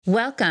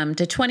Welcome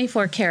to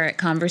 24 Karat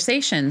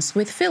Conversations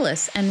with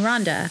Phyllis and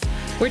Rhonda.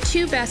 We're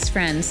two best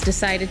friends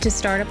decided to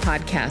start a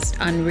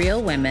podcast on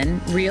real women,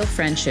 real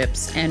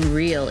friendships, and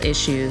real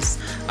issues.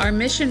 Our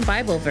mission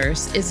Bible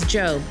verse is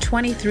Job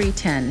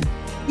 23:10.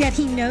 Yet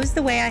he knows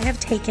the way I have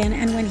taken,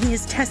 and when he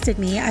has tested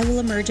me, I will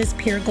emerge as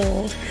pure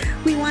gold.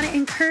 We want to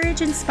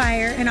encourage,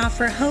 inspire, and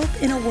offer hope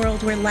in a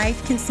world where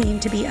life can seem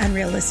to be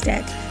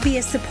unrealistic. Be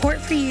a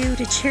support for you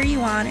to cheer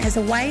you on as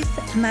a wife,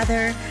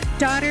 mother,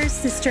 daughter,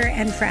 sister,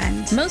 and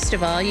friend. Most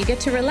of all, you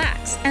get to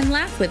relax and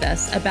laugh with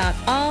us about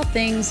all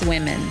things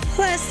women.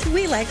 Plus,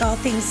 we like all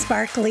things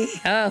sparkly.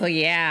 Oh,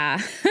 yeah.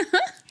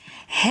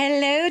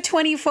 Hello,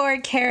 24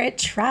 Karat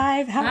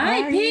Tribe. How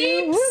Hi, are peeps.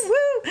 you?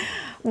 Woo-woo.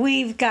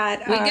 We've got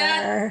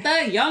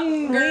the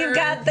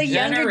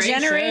younger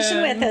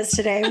generation with us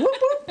today. Whoop,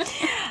 whoop.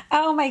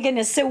 Oh my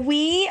goodness. So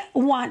we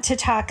want to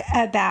talk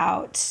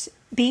about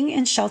being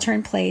in shelter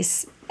in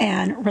place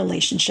and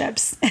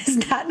relationships. Is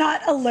that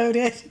not a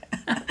loaded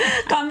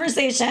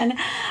conversation?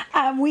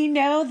 We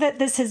know that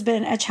this has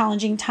been a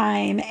challenging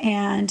time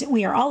and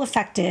we are all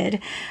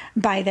affected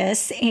by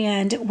this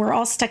and we're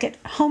all stuck at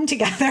home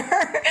together.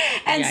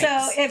 And Yikes.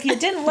 So if you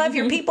didn't love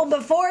your people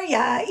before, you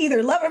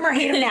either love them or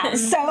hate them now.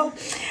 So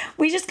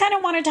we just kind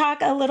of want to talk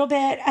a little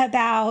bit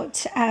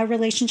about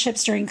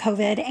relationships during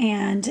COVID.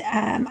 And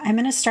I'm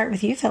going to start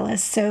with you,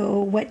 Phyllis. So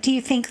what do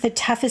you think the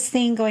toughest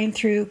thing going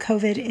through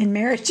COVID in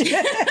marriage is?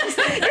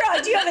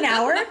 Do you have an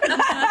hour?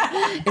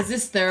 Is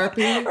this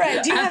therapy?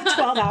 Right. Do you have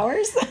 12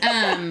 hours?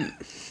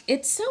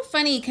 It's so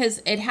funny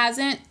because it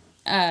hasn't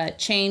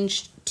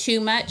changed too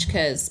much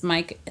because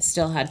Mike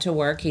still had to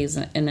work. He's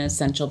in an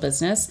essential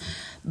business,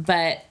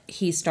 but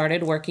he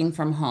started working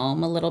from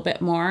home a little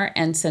bit more.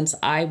 And since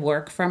I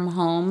work from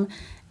home,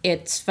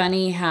 it's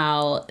funny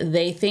how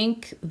they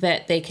think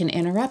that they can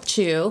interrupt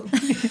you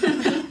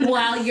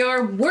while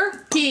you're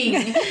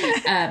working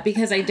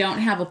because I don't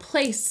have a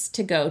place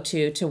to go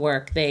to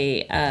work.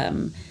 They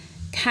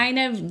kind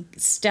of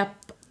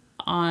step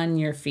on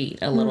your feet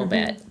a little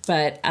bit,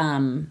 but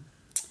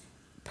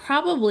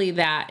probably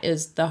that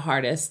is the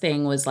hardest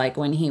thing was like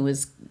when he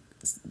was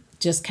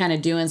just kind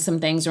of doing some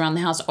things around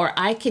the house, or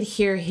I could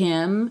hear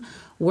him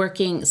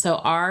working. So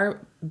our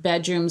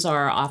bedrooms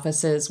are our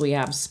offices. We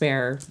have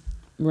spare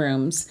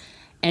rooms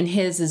and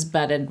his is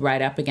butted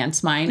right up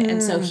against mine.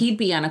 And so he'd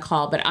be on a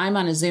call, but I'm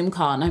on a Zoom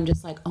call and I'm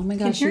just like, oh my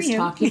gosh, she's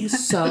talking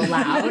so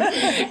loud.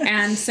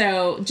 And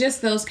so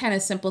just those kind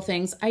of simple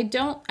things. I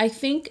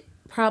think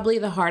probably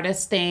the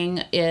hardest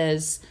thing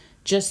is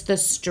just the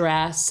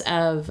stress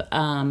of,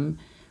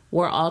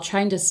 we're all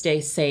trying to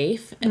stay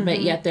safe,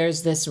 but yet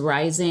there's this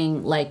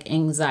rising like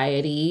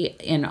anxiety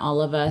in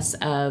all of us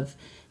of,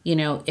 you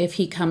know, if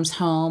he comes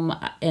home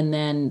and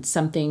then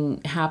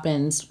something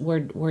happens,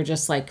 we're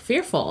just like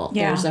fearful.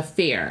 Yeah. There's a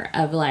fear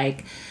of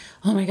like,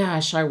 oh my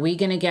gosh, are we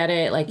going to get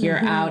it? Like you're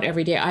out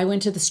every day. I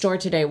went to the store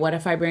today. What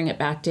if I bring it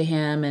back to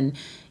him? And,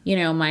 you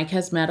know, Mike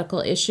has medical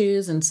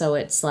issues. And so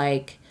it's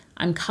like,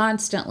 I'm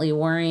constantly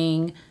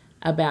worrying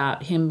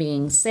about him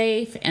being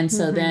safe. And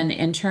so then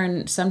in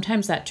turn,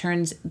 sometimes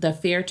the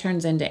fear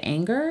turns into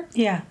anger.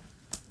 Yeah.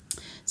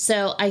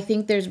 So I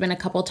think there's been a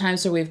couple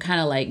times where we've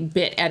kind of like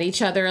bit at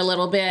each other a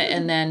little bit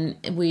and then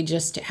we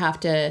just have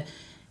to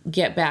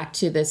get back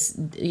to this,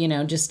 you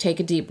know, just take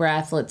a deep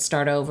breath. Let's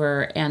start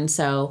over. And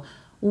so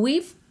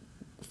we've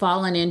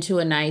fallen into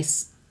a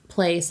nice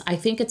place. I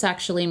think it's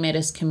actually made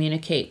us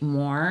communicate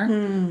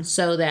more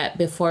so that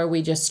before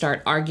we just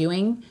start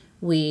arguing,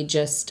 we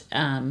just,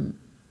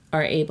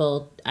 are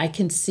able, I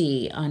can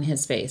see on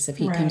his face if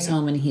he comes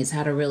home and he's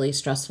had a really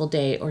stressful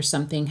day or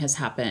something has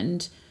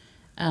happened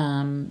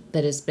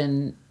that has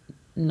been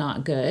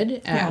not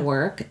good at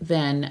work,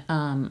 then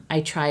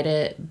I try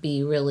to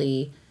be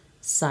really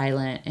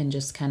silent and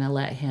just kind of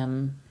let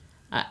him,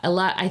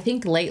 I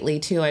think lately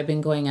too, I've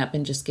been going up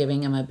and just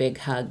giving him a big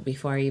hug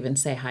before I even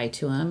say hi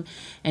to him.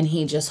 And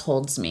he just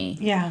holds me.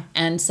 Yeah.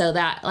 And so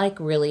that like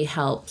really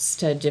helps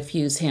to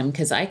diffuse him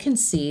because I can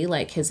see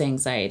like his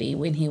anxiety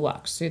when he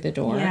walks through the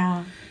door.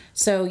 Yeah.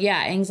 So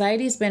yeah,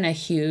 anxiety's been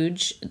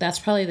that's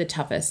probably the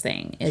toughest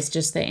thing is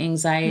just the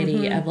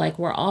anxiety of like,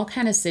 we're all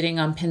kind of sitting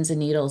on pins and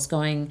needles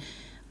going,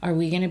 are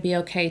we going to be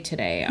okay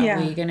today? Are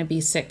we going to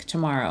be sick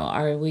tomorrow?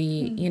 Are we,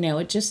 you know,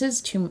 it just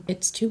is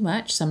it's too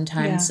much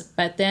sometimes. Yeah.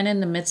 But then in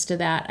the midst of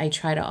that, I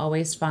try to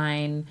always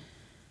find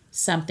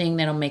something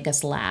that'll make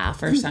us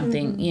laugh or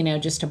something, you know,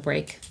 just to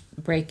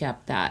break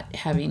up that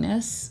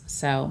heaviness.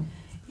 So.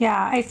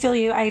 Yeah, I feel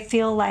you. I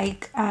feel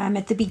like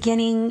at the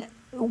beginning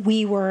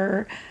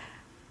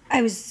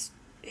I was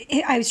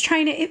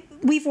trying to,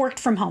 we've worked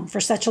from home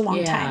for such a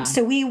long time.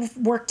 So we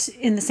worked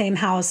in the same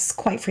house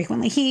quite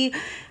frequently. He,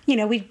 you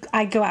know,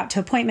 I'd go out to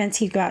appointments,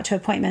 he'd go out to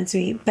appointments,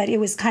 but it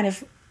was kind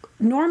of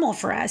normal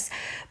for us.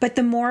 But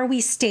the more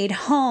we stayed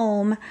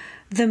home,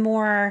 the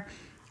more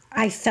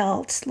I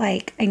felt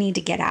like I need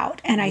to get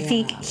out. And I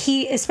think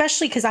he,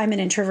 especially because I'm an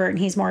introvert and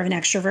he's more of an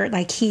extrovert,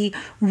 like he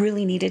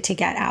really needed to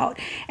get out.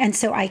 And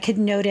so I could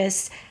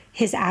notice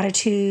his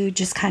attitude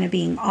just kind of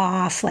being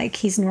off. Like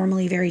he's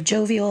normally very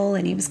jovial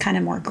and he was kind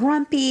of more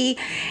grumpy.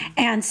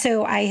 And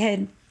so I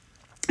had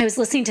I was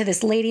listening to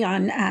this lady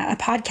on a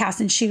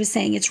podcast, and she was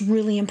saying it's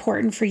really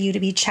important for you to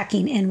be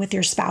checking in with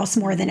your spouse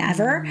more than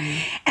ever.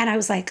 And I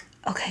was like,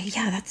 okay,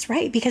 yeah, that's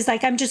right. Because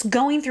like, I'm just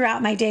going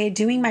throughout my day,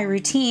 doing my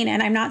routine,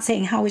 and I'm not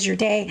saying, how was your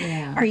day?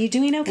 Yeah. Are you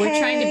doing okay? We're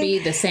trying to be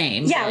the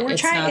same. Yeah, we're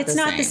trying. It's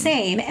not the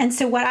same. And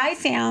so what I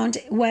found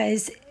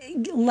was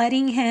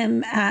letting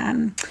him,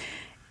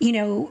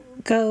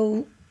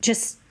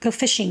 go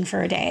fishing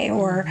for a day,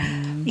 or,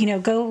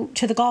 go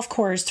to the golf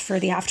course for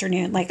the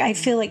afternoon. Like, I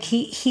feel like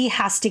he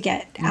has to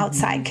get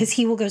outside, because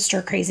he will go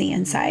stir crazy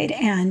inside.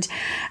 And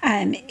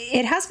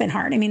it has been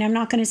hard. I mean, I'm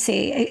not going to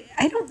say,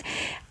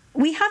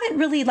 we haven't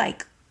really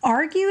like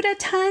argued a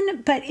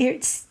ton, but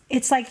it's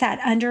like that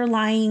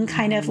underlying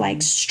kind of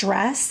like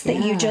stress that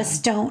you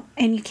just don't,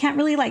 and you can't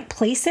really like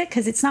place it,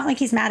 because it's not like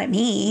he's mad at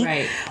me,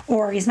 right,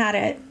 or he's mad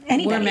at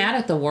anybody. We're mad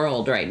at the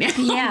world right now.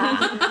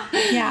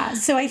 Yeah.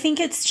 So I think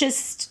it's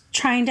just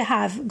trying to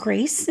have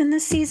grace in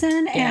this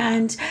season,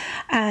 and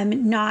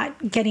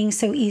not getting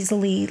so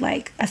easily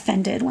like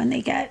offended when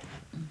they get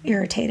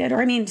irritated,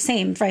 or I mean,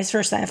 same vice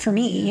versa for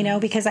me,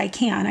 because I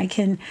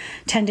can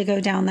tend to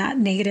go down that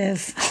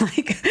negative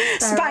like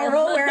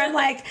spiral where I'm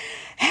like,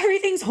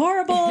 everything's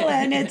horrible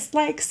and it's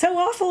like so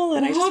awful,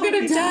 and I just want to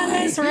be done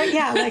this, or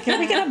like, are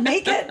we gonna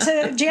make it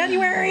to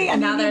January?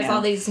 And now there's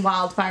all these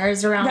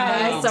wildfires around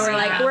us, so we're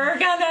like, we're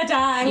gonna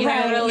die. You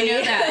know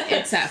that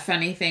it's that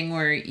funny thing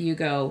where you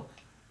go,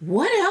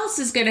 what else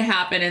is going to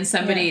happen? And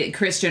somebody,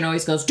 Christian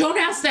always goes, don't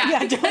ask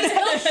that, because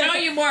he'll show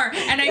you more.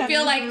 And I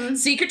feel like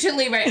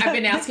secretly, right, I've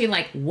been asking,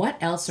 like, what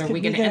else are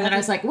we going to, and then I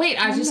was like, wait,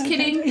 I was just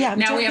kidding. Yeah,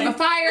 now we have a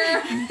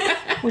fire.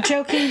 We're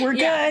joking. We're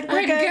good.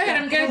 We're good.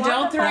 I'm good.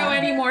 Don't throw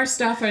any more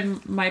stuff in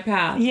my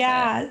path.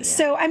 Yeah. But,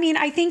 so, I mean,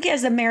 I think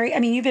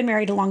you've been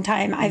married a long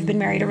time. I've been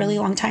married a really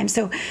long time.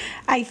 So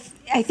I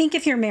think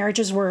if your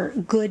marriages were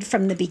good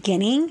from the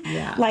beginning,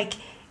 like,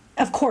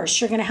 of course,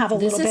 you're going to have a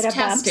little bit of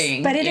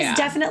testing, bumps, but it is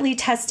definitely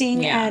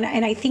testing. Yeah.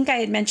 And I think I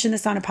had mentioned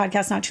this on a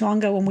podcast not too long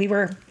ago when we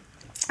were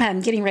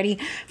getting ready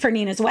for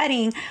Nina's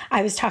wedding.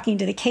 I was talking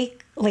to the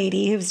cake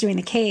lady who was doing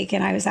the cake,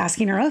 and I was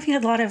asking her, if you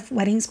had a lot of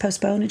weddings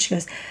postponed? And she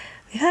goes,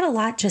 we've had a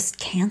lot just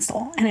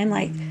cancel. And I'm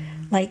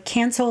like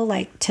cancel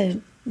like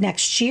to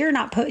next year,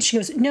 not post. She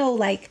goes, no,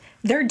 like,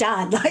 they're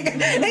done. Like,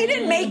 they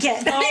didn't make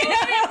it. They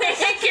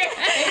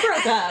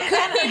broke up.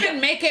 Couldn't even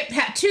make it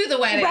to the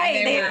wedding.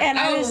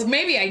 Right.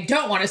 Maybe I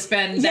don't want to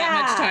spend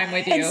that much time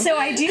with you. And so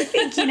I do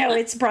think,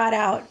 it's brought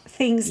out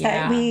things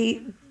that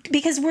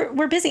because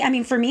we're busy. I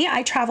mean, for me,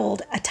 I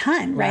traveled a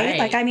ton, right?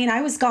 Like, I mean,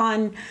 I was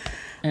gone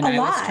a lot.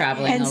 Was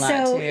traveling and a lot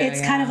so too,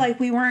 it's kind of like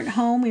we weren't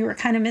home. We were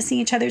kind of missing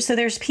each other. So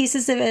there's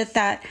pieces of it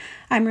that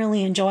I'm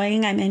really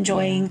enjoying. I'm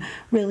enjoying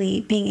really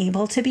being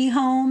able to be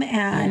home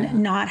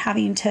and not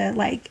having to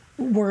like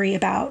worry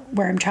about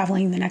where I'm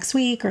traveling the next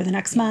week or the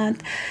next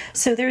month.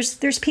 So there's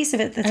piece of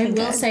it that's been good.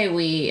 I will say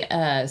we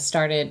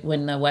started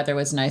when the weather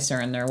was nicer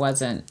and there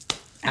wasn't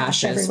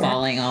ashes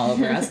falling all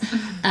over us.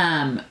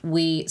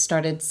 We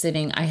started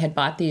sitting. I had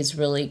bought these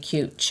really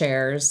cute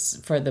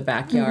chairs for the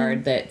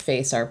backyard that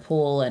face our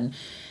pool, and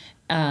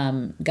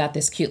got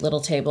this cute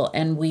little table,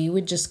 and we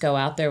would just go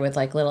out there with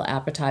like little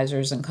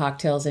appetizers and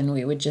cocktails, and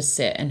we would just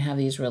sit and have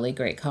these really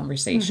great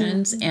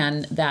conversations.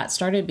 And that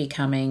started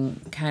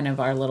becoming kind of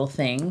our little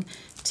thing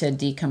to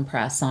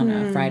decompress on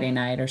a Friday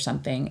night or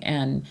something.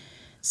 And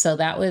so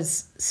that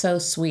was so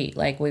sweet.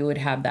 Like, we would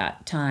have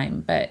that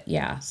time. But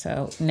yeah,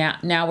 so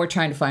now we're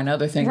trying to find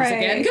other things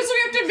again, because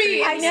we have to be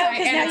inside. I know,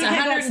 because and it's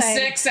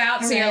 106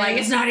 out, so you're like,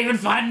 it's not even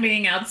fun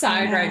being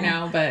outside right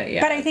now. But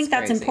yeah, but I think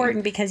that's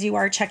important, because you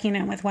are checking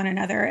in with one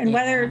another, and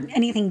whether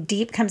anything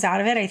deep comes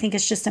out of it, I think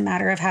it's just a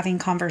matter of having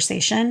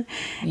conversation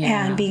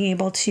and being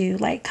able to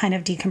like kind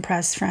of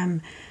decompress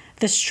from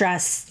the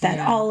stress that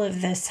all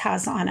of this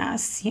has on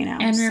us,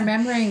 And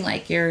remembering,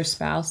 like, your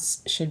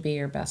spouse should be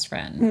your best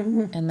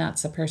friend. And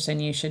that's the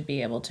person you should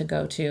be able to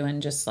go to and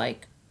just,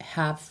 like,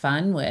 have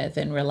fun with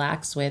and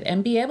relax with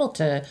and be able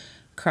to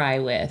cry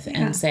with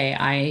and say,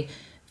 I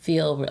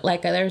feel...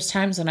 Like, there's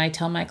times when I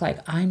tell Mike, like,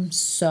 I'm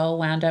so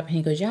wound up. And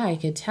he goes, yeah, I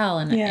could tell.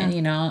 And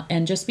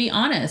and just be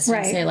honest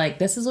and say, like,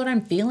 this is what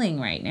I'm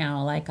feeling right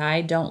now. Like,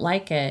 I don't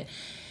like it.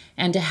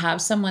 And to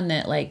have someone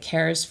that, like,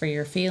 cares for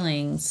your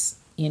feelings...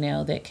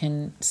 that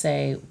can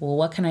say, well,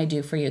 what can I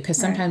do for you? Because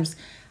sometimes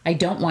I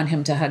don't want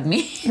him to hug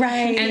me.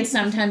 Right. And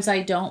sometimes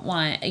I don't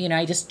want,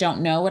 I just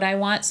don't know what I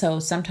want. So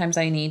sometimes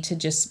I need to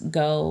just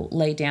go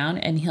lay down,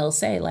 and he'll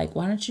say, like,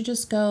 why don't you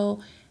just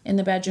go in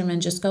the bedroom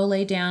and just go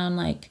lay down?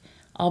 Like,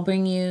 I'll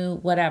bring you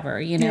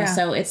whatever,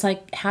 So it's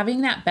like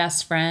having that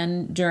best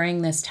friend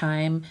during this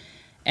time.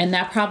 And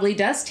that probably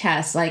does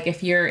test, like,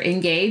 if you're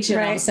engaged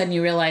and all of a sudden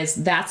you realize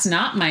that's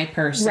not my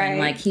person,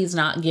 like, he's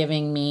not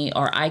giving me,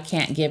 or I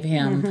can't give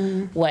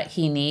him what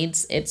he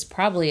needs. It's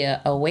probably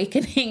a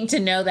awakening to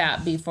know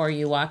that before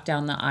you walk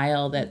down the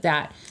aisle,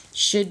 that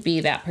should be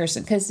that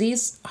person. Because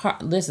this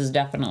is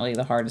definitely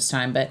the hardest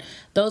time, but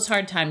those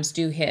hard times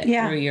do hit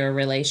through your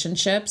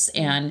relationships.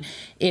 And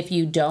if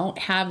you don't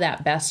have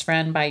that best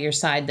friend by your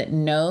side that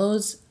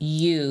knows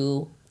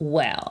you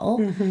well,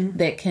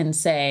 that can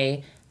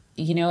say,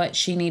 you know what,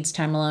 she needs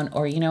time alone,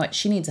 or you know what,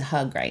 she needs a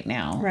hug right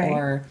now,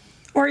 Right.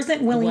 Or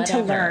isn't willing to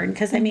learn.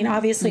 Because, I mean,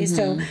 obviously,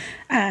 so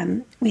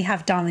we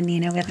have Dom and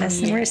Nina with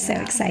us, and we're so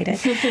excited.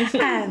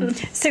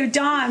 So,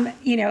 Dom,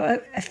 you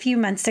know, a few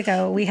months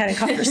ago, we had a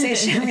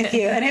conversation with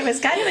you, and it was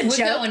kind of a joke.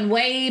 We're going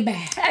way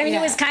back. I mean,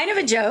 it was kind of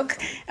a joke,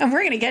 and we're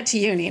going to get to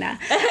you, Nina.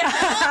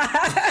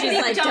 She's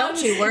like,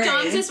 don't you worry.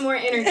 Dom's just more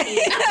entertaining.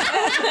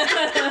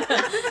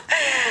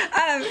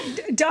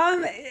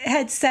 Dom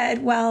had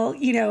said, well,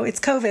 you know, it's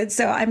COVID,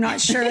 so I'm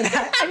not sure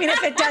that, I mean,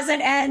 if it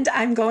doesn't end,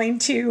 I'm going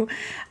to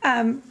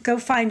go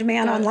find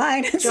man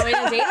online. Join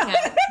a dating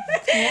app.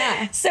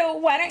 Yeah. So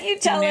why don't you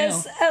tell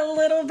us a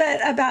little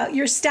bit about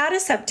your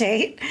status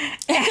update?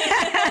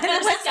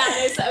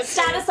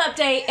 Status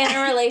update in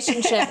a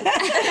relationship.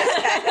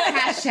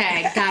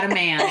 Hashtag got a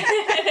man.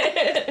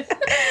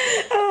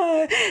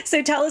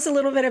 So tell us a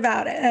little bit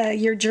about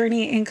your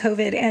journey in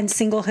COVID and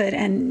singlehood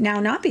and now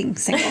not being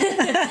single.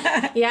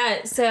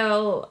 Yeah.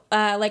 So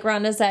like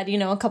Rhonda said, you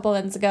know, a couple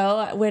months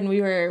ago when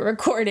we were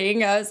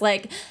recording, I was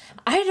like,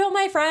 I told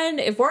my friend,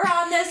 if we're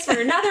on this for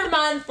another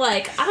month,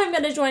 like, I'm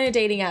going to join a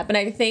dating app. And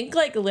I think,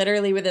 like,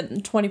 literally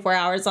within 24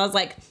 hours, I was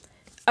like,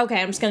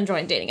 okay, I'm just going to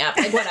join a dating app.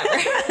 Like, whatever.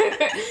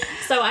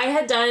 So I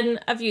had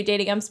done a few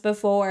dating apps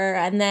before.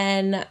 And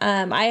then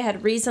I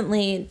had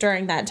recently,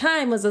 during that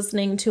time, was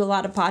listening to a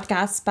lot of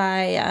podcasts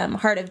by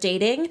Heart of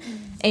Dating.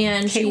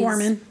 And Kate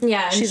Warman.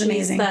 Yeah. And she's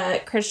amazing.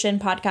 The Christian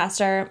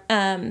podcaster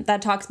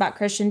that talks about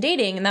Christian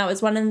dating. And that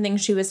was one of the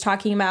things she was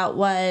talking about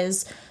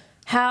was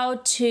how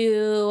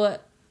to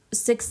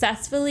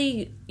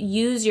successfully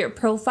use your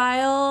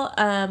profile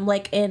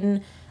like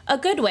in a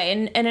good way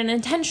and in an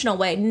intentional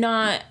way,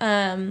 not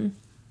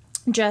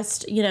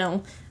just, you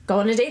know, go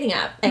on a dating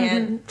app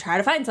and try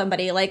to find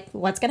somebody, like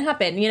what's gonna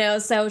happen, you know.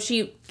 So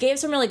she gave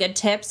some really good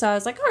tips, so I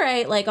was like, all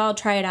right, like I'll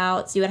try it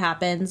out, see what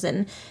happens.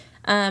 And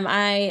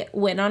I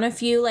went on a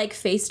few like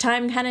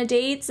FaceTime kind of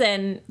dates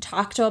and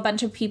talked to a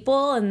bunch of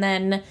people, and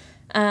then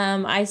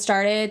I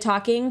started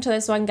talking to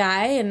this one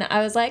guy, and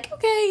I was like,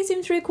 okay, he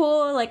seems pretty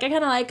cool. Like, I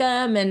kind of like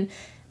him. And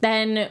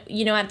then,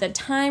 you know, at the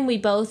time, we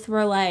both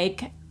were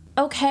like,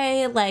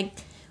 okay, like,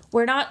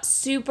 we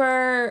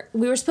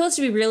were supposed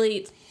to be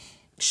really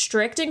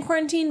strict in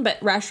quarantine, but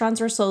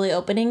restaurants were slowly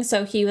opening.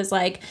 So he was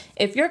like,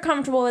 if you're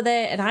comfortable with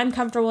it and I'm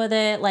comfortable with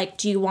it, like,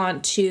 do you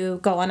want to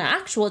go on an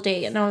actual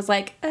date? And I was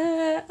like,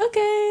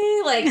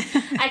 okay. Like,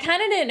 I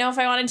kind of didn't know if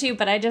I wanted to,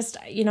 but I just,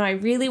 you know, I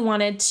really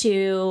wanted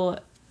to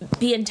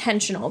be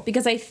intentional,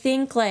 because I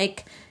think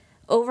like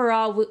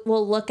overall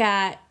we'll look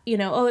at, you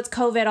know, oh, it's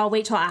COVID, I'll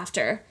wait till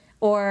after,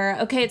 or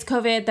okay, it's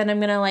COVID, then I'm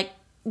gonna like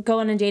go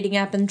on a dating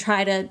app and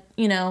try to,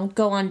 you know,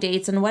 go on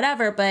dates and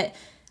whatever. But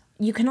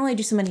you can only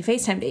do so many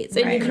FaceTime dates,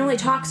 and you can only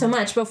talk so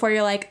much before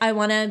you're like, I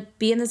want to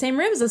be in the same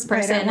room as this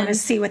person. I want to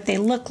see what they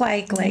look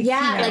like. Yeah,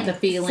 you know, like the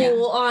feeling,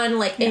 full on,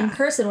 like in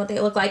person, what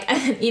they look like.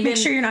 And even make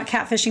sure you're not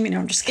catfishing me.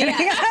 No, I'm just kidding.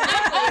 Yeah,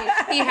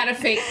 exactly. He had a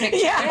fake picture.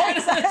 Yeah,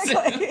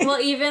 exactly.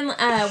 Well, even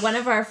one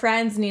of our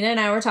friends, Nina and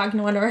I were talking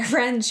to one of our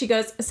friends. She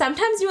goes,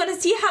 sometimes you want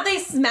to see how they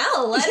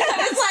smell. And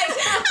I was like,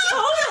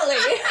 totally.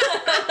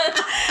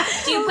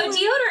 Do you put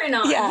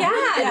deodorant on?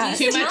 Yeah.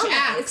 Too much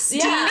Axe.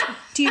 Yeah.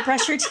 Do you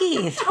brush your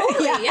teeth?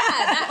 Totally, yeah.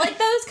 That, like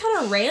those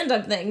kind of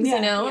random things,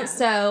 you know? Yeah.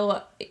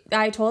 So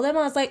I told him,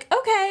 I was like,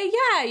 okay,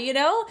 yeah, you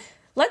know,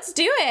 let's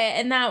do it.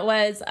 And that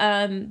was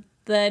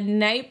the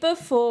night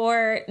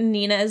before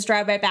Nina's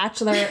drive-by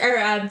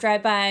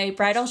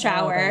bridal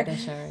shower.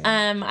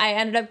 I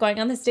ended up going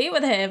on this date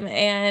with him,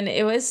 and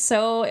it was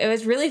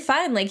really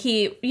fun. Like,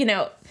 he, you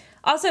know,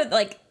 also,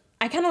 like,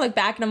 I kind of look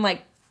back and I'm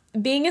like,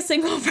 being a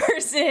single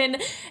person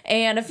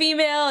and a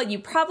female, you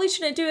probably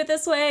shouldn't do it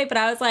this way. But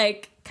I was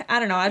like, I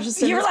don't know. I was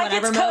just in You're this like,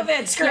 whatever it's mode.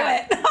 COVID. Screw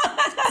it.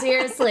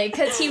 Seriously,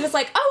 because he was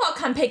like, oh, I'll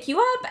come pick you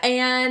up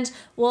and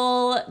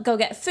we'll go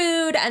get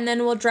food, and then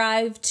we'll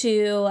drive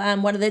to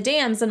one of the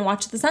dams and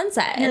watch the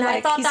sunset. You're and like,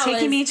 I thought he's that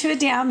taking was, me to a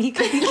dam. He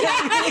could be killing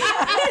me.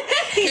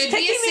 Could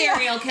be a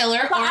serial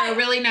killer or a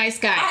really nice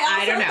guy.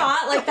 I don't know. I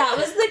thought like that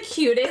was the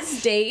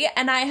cutest date,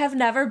 and I have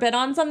never been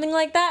on something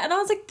like that. And I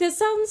was like, this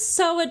sounds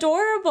so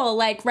adorable.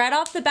 Like right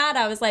off the bat,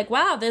 I was like,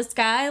 wow, this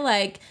guy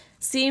like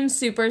seems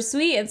super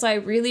sweet. And so I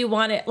really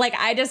wanted, like,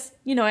 I just,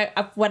 you know,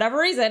 whatever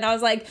reason, I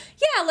was like,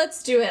 yeah,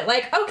 let's do it.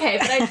 Like, okay.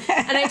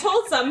 But I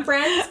told some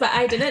friends, but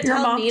I didn't Your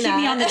tell mom, Nina. keep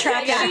me on the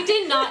track. She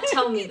did not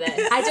tell me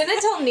this. I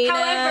didn't tell Nina.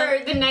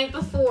 However, the night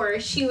before,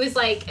 she was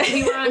like,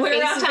 we were on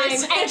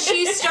FaceTime, and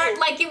she started,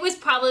 like, it was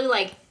probably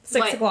like,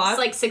 6 o'clock. It's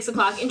like 6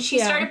 o'clock, and she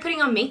started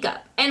putting on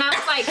makeup. And I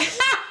was like,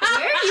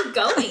 where are you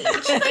going?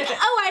 She's like,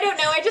 oh, I don't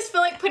know. I just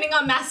feel like putting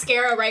on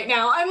mascara right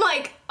now. I'm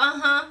like,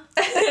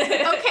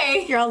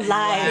 okay. You're alive.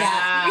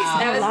 Yeah.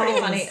 That was pretty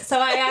funny. So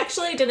I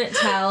actually didn't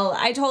tell.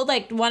 I told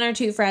like one or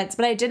two friends,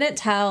 but I didn't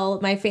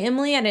tell my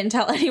family. I didn't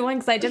tell anyone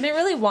because I didn't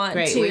really want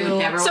to. We would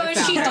never So would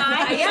if she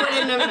died, you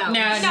wouldn't have known.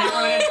 No.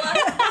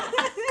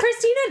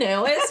 Christina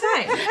knew. It's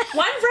fine.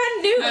 One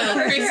friend knew.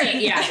 Oh,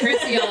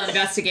 Chrissy will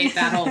investigate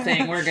that whole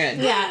thing. We're good.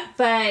 Yeah,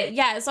 but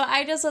yeah, so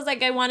I just was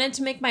like, I wanted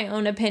to make my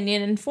own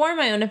opinion and form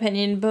my own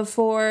opinion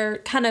before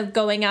kind of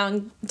going out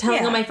and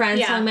telling all my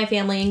friends, telling my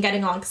family, and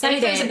getting all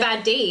excited. And if it was a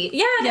bad date.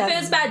 Yeah, and if it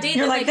was a bad date,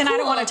 you're like, then cool. I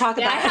don't want to talk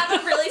about it. I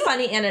have a really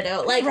funny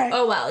anecdote. Like,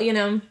 oh well, you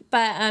know.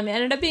 But it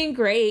ended up being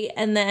great,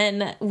 and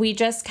then we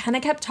just kind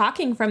of kept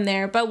talking from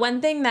there. But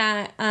one thing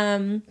that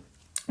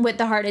with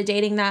the Heart of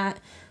Dating that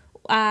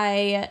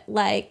I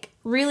like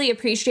really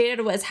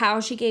appreciated was how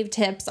she gave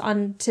tips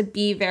on to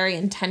be very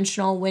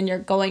intentional when you're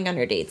going on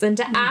your dates and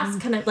to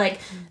ask kind of like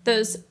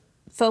those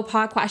faux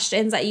pas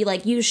questions that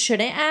you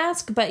shouldn't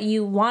ask, but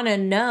you want to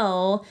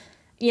know,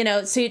 you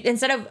know, so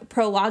instead of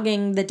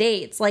prologuing the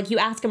dates, like you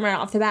ask them right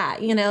off the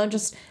bat, you know,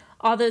 just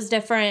all those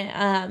different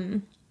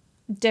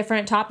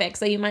topics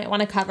that you might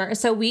want to cover.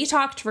 So we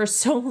talked for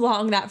so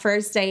long that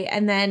first date,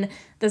 and then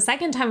the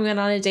second time we went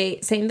on a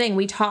date, same thing.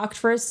 We talked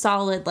for a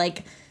solid,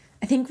 like,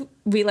 I think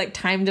we like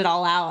timed it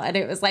all out, and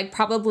it was like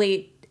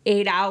probably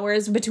 8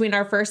 hours between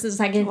our first and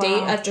second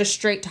date of just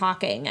straight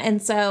talking. And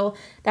so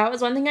that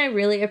was one thing I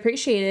really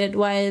appreciated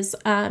was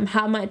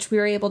how much we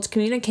were able to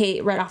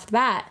communicate right off the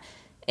bat.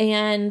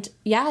 And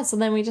yeah, so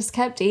then we just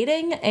kept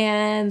dating,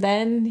 and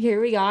then here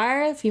we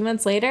are a few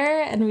months later,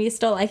 and we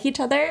still like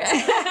each other.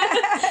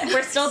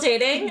 We're still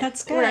dating.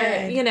 That's good.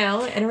 We're, you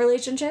know, in a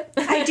relationship.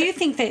 I do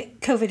think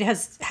that COVID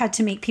has had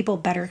to make people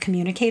better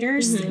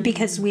communicators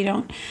because we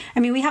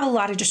have a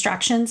lot of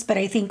distractions, but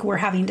I think we're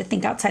having to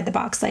think outside the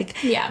box,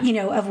 like, you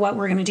know, of what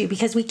we're going to do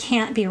because we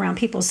can't be around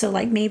people. So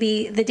like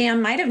maybe the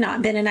dam might have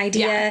not been an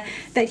idea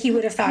that he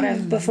would have thought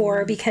of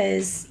before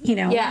because, you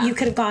know, you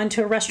could have gone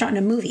to a restaurant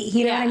and a movie,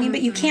 you know what I mean?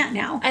 But you can't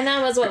now. And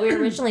that was what we were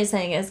originally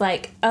saying is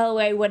like, oh,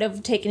 I would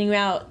have taken you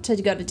out to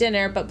go to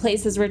dinner, but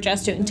places were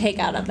just doing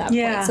takeout at that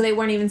point. So they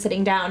weren't even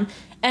sitting down.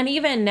 And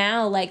even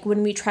now, like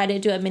when we try to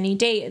do a mini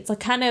date, it's like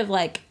kind of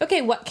like,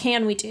 okay, what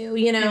can we do?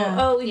 You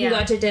know, we can go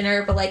out to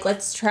dinner, but like,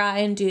 let's try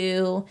and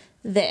do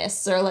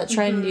this, or let's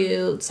try and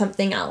do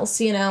something else,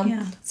 you know?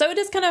 Yeah. So it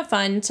is kind of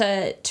fun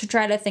to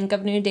try to think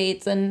of new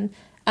dates. And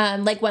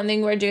like one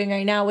thing we're doing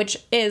right now, which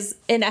is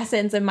in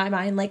essence, in my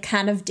mind, like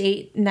kind of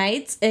date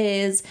nights,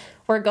 is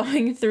we're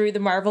going through the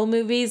Marvel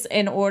movies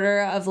in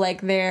order of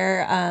like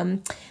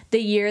their the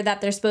year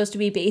that they're supposed to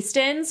be based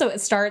in. So it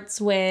starts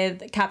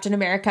with Captain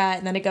America,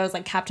 and then it goes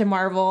like Captain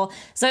Marvel.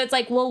 So it's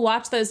like we'll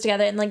watch those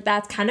together, and like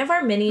that's kind of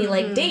our mini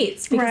like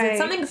dates because it's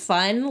something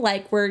fun.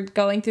 Like we're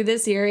going through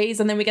this series,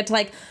 and then we get to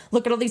like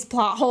look at all these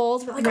plot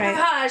holes. We're like, oh my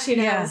gosh, you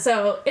know. Yeah.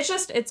 So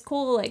it's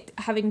cool like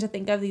having to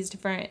think of these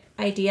different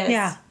ideas.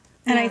 Yeah,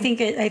 and I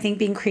think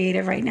being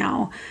creative right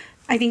now.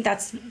 I think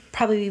that's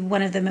probably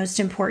one of the most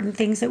important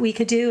things that we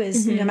could do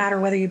is no matter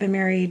whether you've been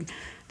married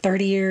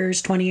 30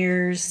 years, 20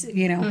 years,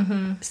 you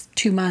know,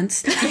 2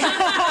 months.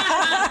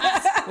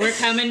 We're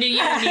coming to you,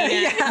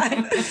 Nina.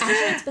 Actually,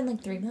 it's been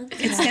like 3 months.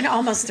 It's been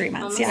almost 3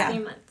 months. Almost 3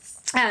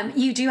 months.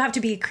 You do have to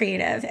be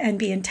creative and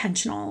be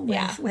intentional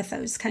with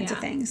those kinds of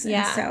things.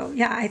 And so,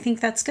 I think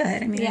that's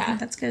good. I mean, I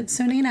think that's good.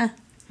 So, Nina,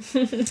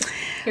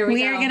 Here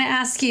we are going to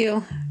ask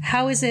you,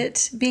 how is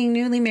it being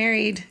newly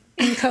married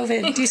in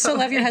COVID? Do you still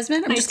love your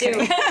husband? I'm just kidding.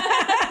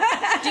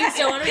 Do you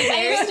still want to be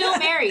married? I'm still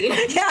married.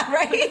 Yeah,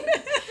 right.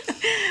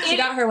 She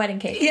got her wedding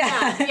cake.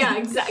 Yeah,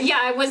 exactly. Yeah,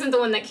 I wasn't the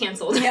one that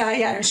canceled.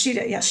 Yeah, she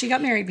did. Yeah, she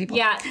got married, people.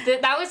 Yeah,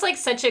 that was like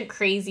such a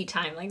crazy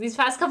time. Like these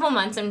past couple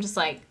months, I'm just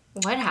like,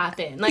 what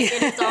happened? Like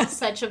it is all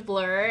such a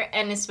blur,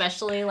 and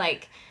especially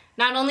like,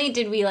 not only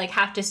did we like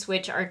have to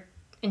switch our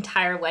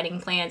entire wedding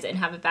plans and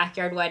have a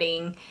backyard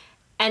wedding,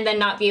 and then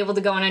not be able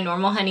to go on a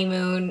normal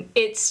honeymoon.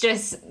 It's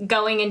just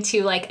going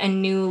into like a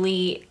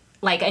newly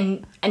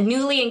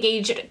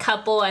engaged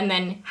couple, and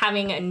then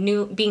having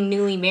being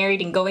newly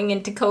married and going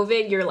into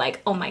COVID. You're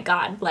like, oh my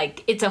god,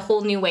 like it's a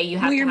whole new way you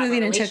have. Well, you're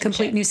moving into a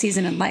complete new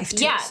season in life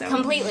too. Yeah, so.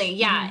 Completely.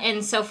 Yeah,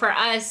 and so for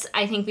us,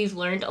 I think we've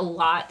learned a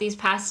lot these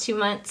past 2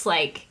 months.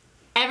 Like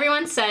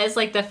everyone says,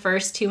 like the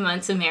first 2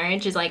 months of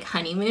marriage is like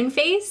honeymoon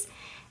phase.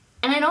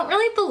 And I don't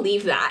really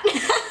believe that.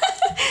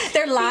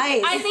 They're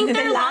lies. I think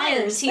they're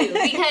liars too.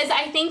 Because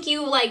I think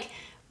you like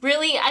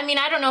really, I mean,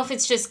 I don't know if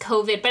it's just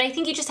COVID, but I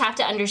think you just have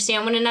to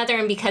understand one another.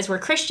 And because we're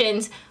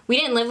Christians, we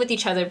didn't live with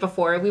each other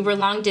before. We were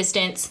long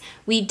distance.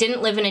 We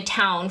didn't live in a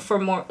town for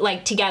more,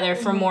 like together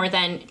for more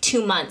than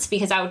 2 months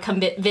because I would come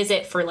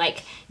visit for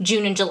like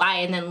June and July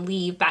and then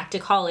leave back to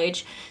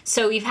college.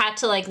 So we've had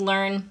to like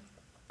learn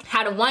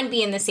how to, one,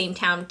 be in the same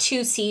town,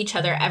 two, see each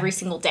other every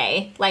single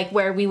day, like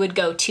where we would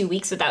go 2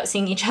 weeks without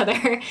seeing each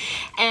other.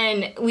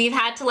 And we've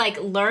had to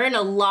like learn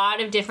a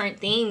lot of different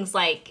things,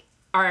 like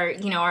our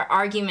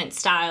argument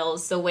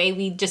styles, the way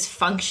we just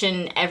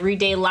function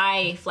everyday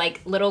life,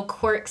 like little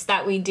quirks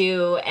that we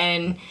do,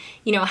 and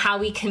how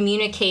we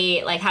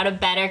communicate, like how to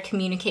better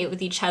communicate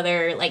with each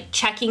other, like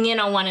checking in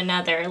on one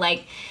another.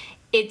 Like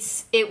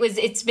it's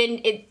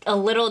been a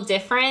little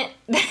different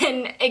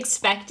than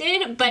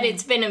expected, but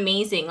it's been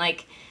amazing.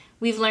 Like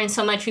we've learned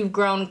so much. We've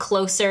grown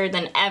closer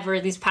than ever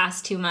these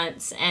past 2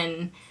 months,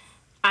 and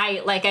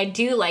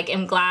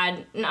am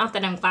glad, not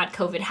that I'm glad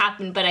COVID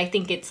happened, but I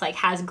think it's like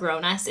has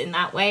grown us in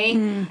that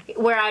way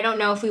where I don't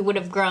know if we would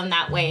have grown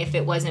that way if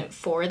it wasn't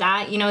for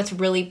that. You know, it's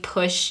really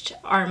pushed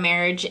our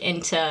marriage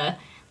into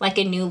like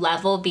a new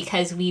level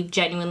because we've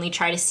genuinely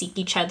tried to seek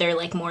each other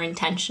like more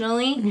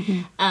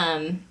intentionally.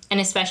 And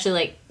especially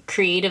like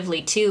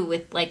creatively too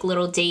with like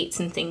little dates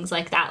and things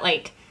like that.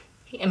 Like,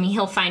 I mean,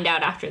 he'll find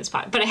out after this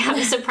pod, but I have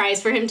a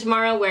surprise for him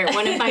tomorrow where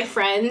one of my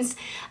friends,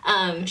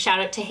 shout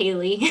out to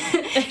Haley,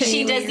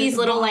 she does these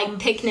little like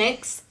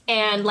picnics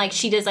and like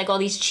she does like all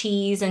these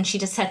cheese and she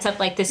just sets up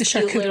like this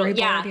cute little, board,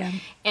 yeah.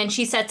 And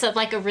she sets up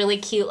like a really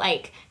cute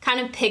like kind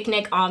of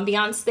picnic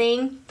ambiance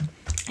thing.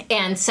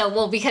 And so,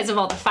 well, because of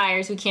all the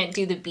fires, we can't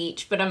do the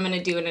beach, but I'm going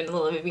to do it in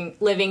the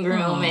living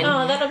room.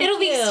 And it'll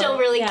be still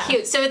really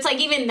cute. So it's like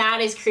even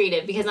that is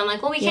creative because I'm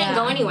like, well, we can't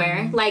go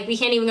anywhere. Like, we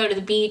can't even go to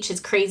the beach. It's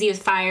crazy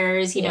with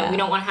fires. You know, we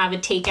don't want to have a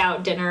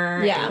takeout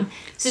dinner. Yeah.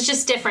 So it's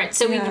just different.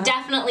 So we've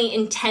definitely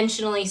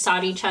intentionally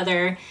sought each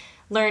other,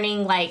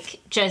 learning,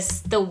 like,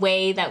 just the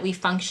way that we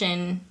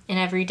function in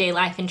everyday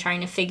life and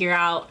trying to figure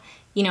out,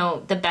 you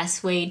know, the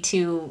best way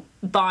to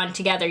bond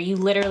together. You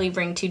literally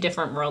bring two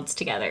different worlds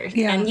together.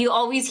 Yeah. And you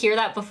always hear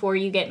that before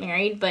you get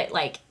married, but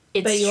like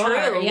it's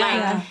true.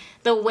 Like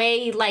the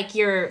way like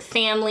your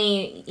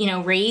family, you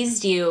know,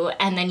 raised you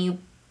and then you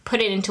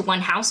put it into one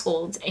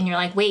household and you're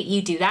like, wait,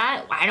 you do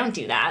that? I don't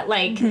do that.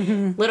 Like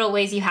little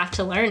ways you have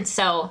to learn.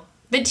 So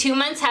the 2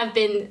 months have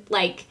been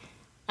like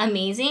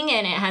amazing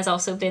and it has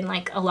also been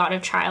like a lot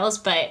of trials,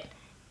 but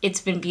it's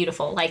been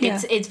beautiful. Like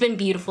it's been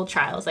beautiful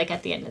trials, like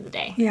at the end of the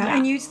day. Yeah.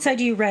 And you said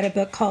you read a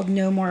book called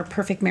No More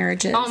Perfect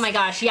Marriages. Oh my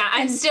gosh. Yeah.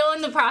 I'm still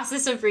in the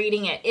process of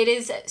reading it. It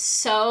is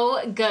so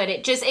good.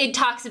 It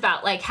talks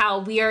about like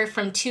how we are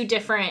from two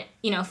different,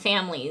 you know,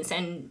 families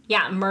and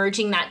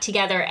merging that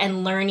together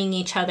and learning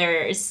each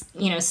other's,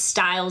 you know,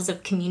 styles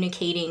of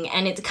communicating.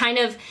 And it kind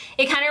of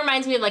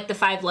reminds me of like the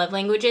 5 love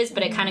languages,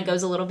 but it kind of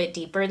goes a little bit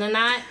deeper than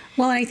that.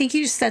 Well, and I think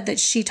you said that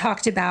she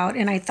talked about,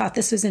 and I thought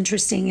this was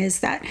interesting,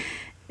 is that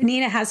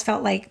Nina has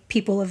felt like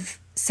people have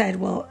said,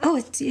 well, oh,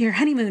 it's your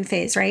honeymoon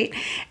phase, right?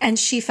 And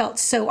she felt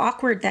so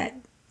awkward that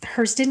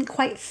hers didn't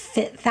quite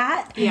fit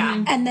that.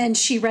 Yeah. And then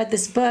she read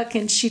this book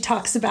and she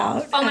talks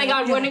about... Oh my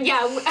God.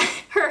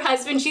 Her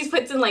husband, she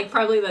puts in like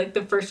probably like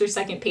the first or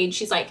second page.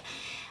 She's like,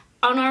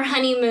 on our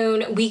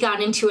honeymoon, we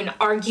got into an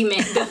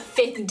argument the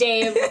 5th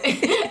day of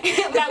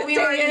that we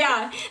were,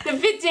 the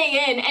 5th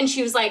day in. And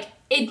she was like,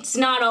 it's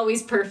not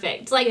always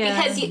perfect. Like,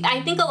 because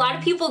I think a lot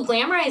of people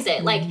glamorize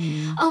it. Like,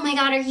 oh my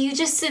God, are you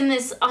just in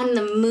this on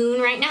the moon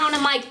right now? And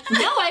I'm like,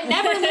 no, I've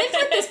never lived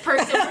with this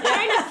person. We're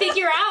trying to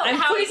figure out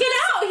how he's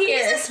out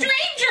here. He's a stranger.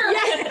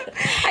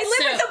 I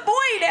live with a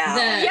boy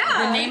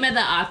now. The name of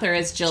the author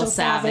is Jill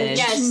Savage.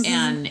 Yes.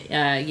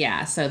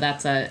 And so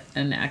that's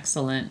an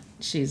excellent,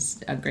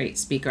 she's a great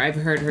speaker. I've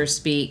heard her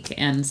speak,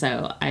 and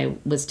so I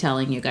was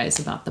telling you guys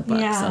about the book.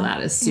 Yeah. So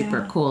that is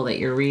super cool that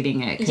you're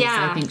reading it, because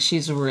I think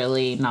she's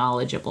really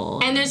knowledgeable.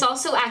 And there's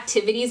also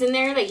activities in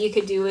there that you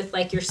could do with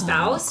like your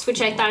spouse,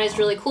 which I thought is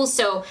really cool.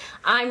 So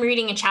I'm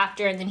reading a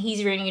chapter, and then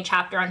he's reading a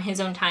chapter on his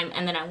own time,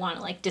 and then I want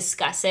to like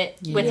discuss it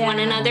with one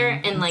another,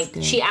 and like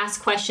she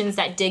asks questions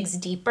that digs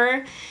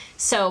deeper.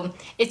 So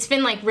it's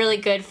been like really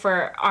good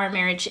for our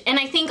marriage. And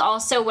I think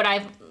also what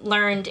I've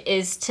learned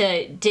is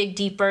to dig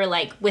deeper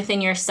like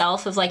within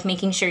yourself, of like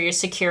making sure you're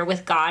secure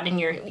with God and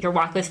your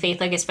walk with faith,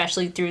 like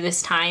especially through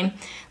this time.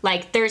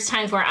 Like there's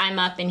times where I'm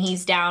up and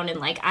he's down and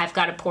like I've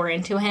got to pour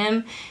into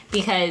him,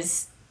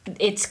 because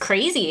it's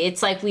crazy.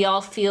 It's like we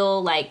all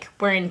feel like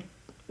we're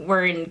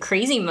in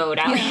crazy mode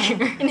out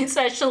here, and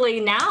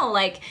especially now,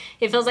 like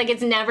it feels like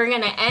it's never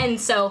gonna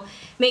end. So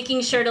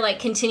making sure to like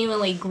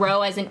continually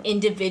grow as an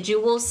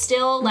individual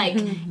still, like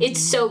it's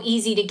so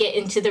easy to get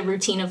into the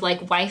routine of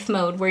like wife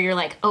mode where you're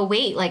like, oh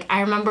wait, like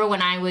I remember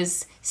when I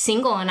was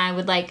single and I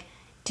would like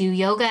do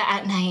yoga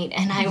at night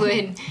and I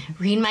would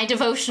read my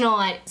devotional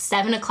at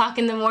 7:00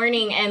 in the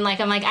morning, and like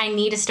I'm like, I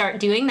need to start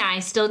doing that. I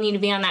still need to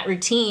be on that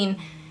routine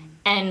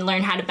and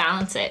learn how to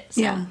balance it.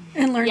 So,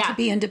 and learn to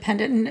be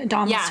independent. And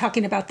Dom was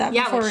talking about that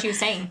before. Yeah, what she was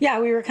saying.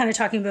 Yeah, we were kind of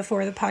talking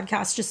before the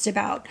podcast just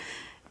about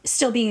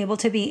still being able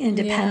to be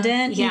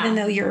independent even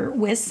though you're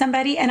with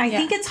somebody. And I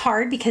think it's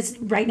hard because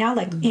right now,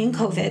 like in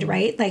COVID,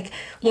 right? Like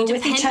we're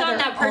with each other on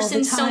that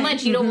person so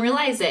much, you don't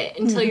realize it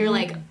until you're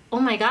like,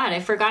 oh my God, I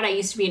forgot I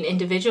used to be an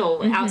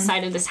individual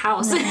outside of this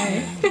house.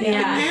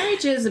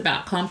 Marriage is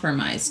about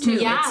compromise too.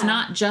 It's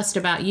not just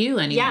about you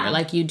anymore.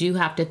 Like you do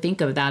have to think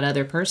of that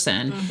other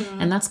person,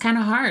 and that's kind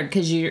of hard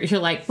because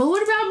you're like, but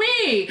what about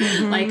me?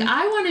 Like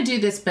I want to do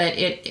this, but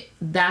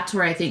that's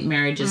where I think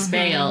marriages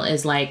fail,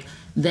 is like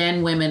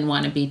then women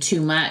want to be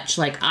too much.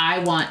 Like, I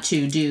want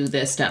to do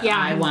this stuff. Yeah.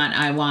 I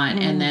want.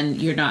 And then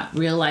you're not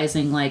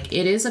realizing, like,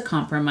 it is a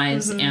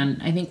compromise.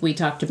 And I think we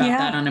talked about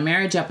that on a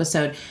marriage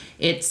episode.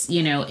 It's,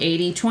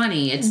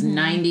 80-20. It's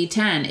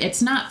 90-10.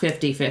 It's not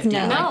 50-50.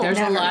 No. Like, there's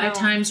Never. a lot of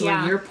times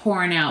where you're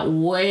pouring out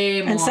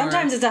way more. And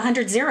sometimes it's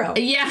 100-0.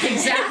 Yeah,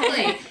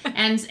 exactly.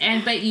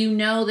 but you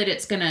know that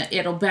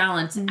it'll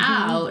balance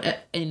out.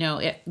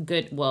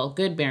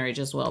 Good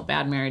marriages will.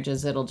 Bad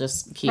marriages, it'll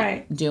just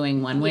keep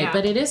doing one way. Yeah.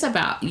 But it is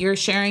about, you're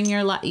sharing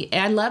your life.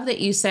 I love that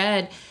you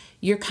said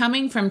you're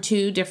coming from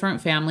two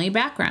different family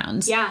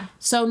backgrounds. Yeah.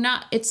 So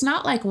it's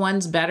not like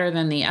one's better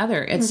than the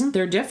other. It's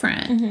they're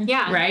different.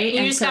 Yeah. Right?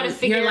 You just got to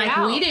figure you're like, it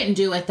out. we didn't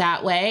do it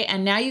that way,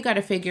 and now you got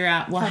to figure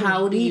out, well,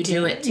 how do you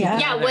do it together?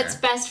 Yeah, what's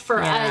best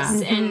for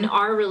us and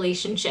our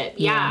relationship.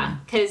 Yeah.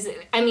 Because,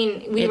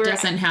 it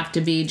doesn't have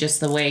to be just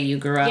the way you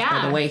grew up or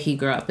Yeah. the way he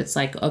grew up. It's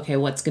like, okay,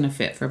 what's going to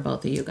fit for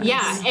both of you guys?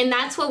 Yeah, and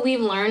that's what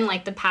we've learned,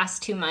 like, the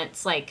past 2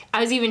 months. Like,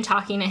 I was even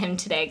talking to him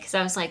today because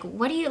I was like,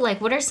 what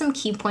are some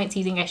key points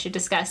you think I should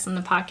discuss on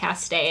the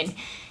podcast today? And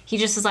he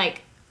just was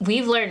like,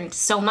 we've learned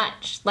so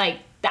much. Like,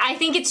 I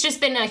think it's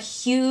just been a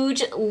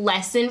huge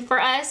lesson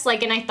for us.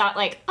 Like, and I thought,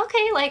 like,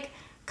 okay, like,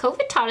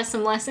 COVID taught us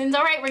some lessons.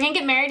 All right, we're going to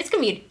get married. It's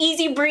going to be an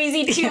easy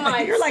breezy 2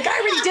 months. You're like, I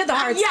already did the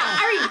hard stuff.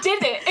 I already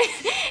did it.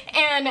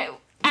 And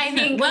I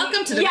think...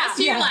 Welcome to the rest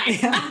of your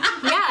life.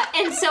 Yeah,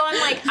 and so I'm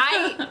like,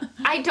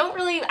 I don't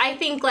really, I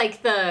think,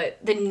 like, the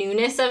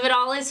newness of it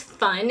all is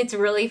fun. It's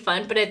really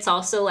fun, but it's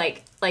also,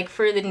 like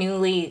for the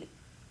newly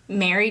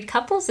married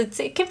couples,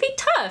 it can be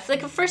tough.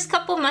 Like, the first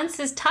couple months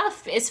is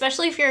tough,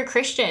 especially if you're a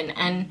Christian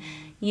and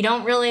you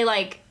don't really,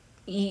 like,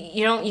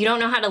 you don't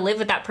know how to live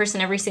with that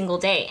person every single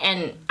day.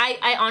 And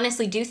I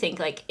honestly do think,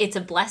 like, it's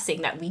a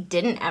blessing that we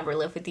didn't ever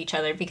live with each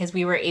other, because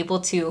we were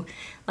able to,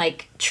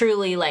 like,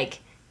 truly, like,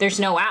 there's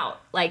no out.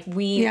 Like,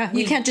 we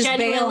can't just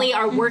genuinely bail.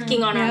 are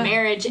working on our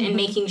marriage and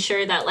making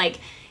sure that, like,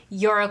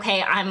 you're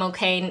okay, I'm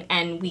okay,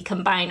 and we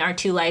combine our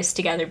two lives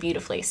together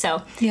beautifully.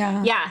 So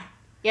yeah,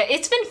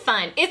 it's been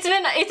fun.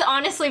 It's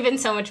honestly been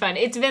so much fun.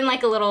 It's been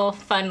like a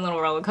fun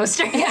little roller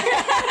coaster. She's like, yeah.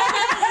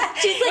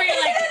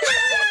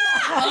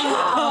 Like,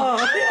 oh,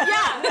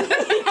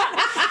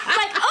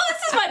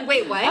 this is fun.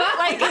 Wait, what?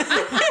 Like, There's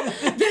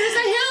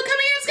a hill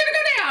coming, it's going to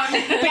go down.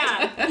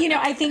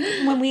 yeah. I think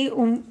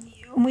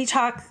when we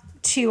talk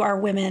to our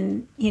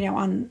women,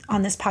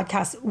 on this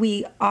podcast,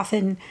 we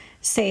often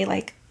say,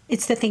 like,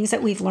 it's the things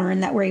that we've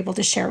learned that we're able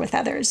to share with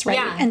others, right?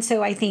 Yeah. And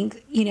so I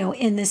think,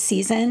 in this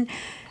season,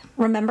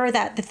 remember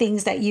that the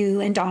things that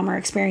you and Dom are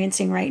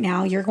experiencing right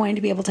now, you're going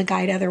to be able to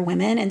guide other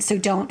women. And so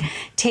don't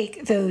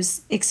take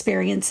those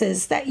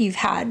experiences that you've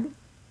had,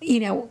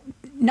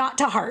 not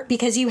to heart,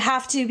 because you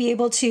have to be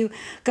able to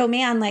go,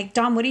 man, like,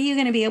 Dom, what are you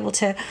going to be able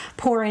to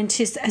pour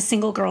into a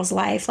single girl's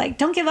life? Like,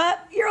 don't give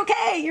up. You're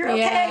okay. You're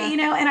okay.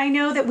 And I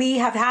know that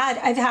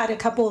I've had a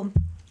couple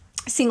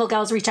single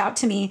gals reach out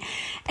to me,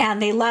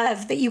 and they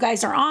love that you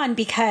guys are on,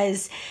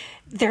 because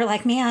they're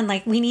like, man,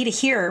 like, we need to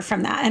hear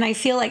from that. And I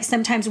feel like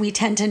sometimes we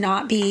tend to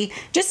not be,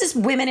 just as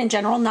women in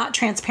general, not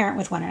transparent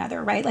with one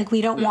another, right? Like,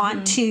 we don't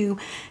want to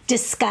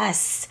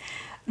discuss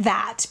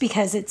that,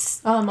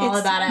 because I'm all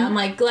about it. I'm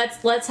like,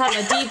 let's have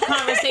a deep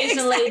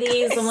conversation,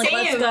 ladies. I'm like,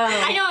 Same. let's go.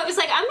 I know. I was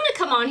like, I'm gonna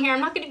come on here. I'm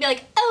not gonna be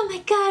like, oh my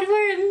God,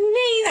 we're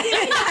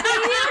amazing,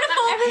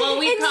 beautiful. Well,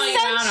 we call you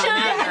out on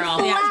that, girl.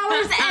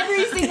 Flowers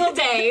every single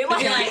day.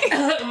 Like,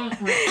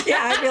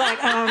 I'd be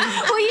like,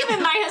 well,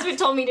 even my husband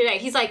told me today.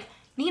 He's like,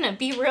 Nina,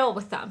 be real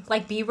with them.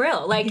 Like, be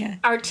real. Like,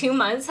 our 2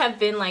 months have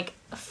been, like,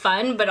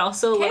 fun, but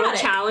also a little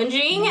Chaotic.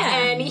 challenging. Yeah.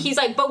 And he's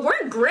like, but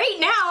we're great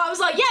now. I was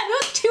like, yeah,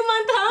 those 2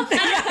 month hump.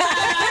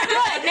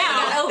 Good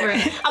now. Over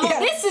it. I'm like,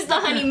 this is the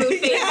honeymoon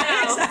phase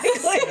now.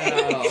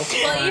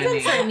 Well,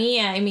 even for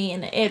me, I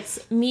mean,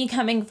 it's me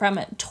coming from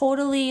it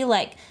totally,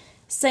 like,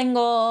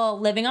 single,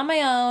 living on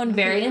my own,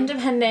 very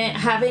independent,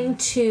 having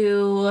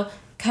to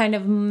kind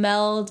of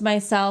meld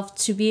myself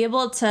to be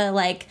able to,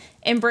 like,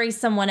 embrace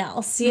someone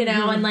else,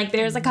 and, like,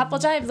 there's a couple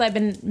times I've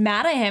been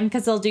mad at him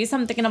because he'll do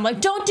something and I'm like,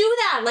 don't do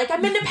that, like,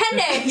 I'm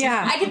independent.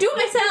 I can do it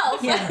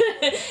myself.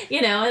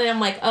 And then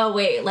I'm like, oh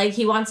wait, like,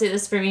 he wants to do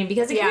this for me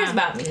because he cares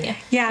about me.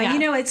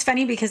 It's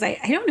funny because I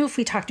don't know if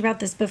we talked about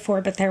this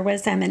before, but there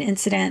was an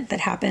incident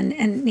that happened,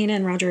 and Nina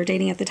and Roger were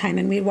dating at the time,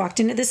 and we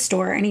walked into this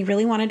store and he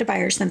really wanted to buy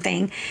her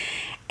something.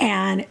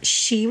 And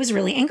she was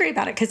really angry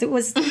about it because it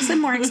was a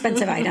more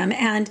expensive item.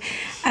 And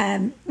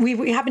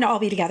we happened to all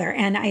be together.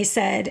 And I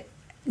said,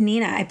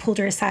 Nina, I pulled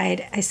her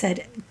aside. I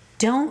said,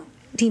 don't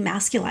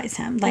demasculize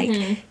him.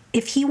 Like,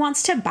 if he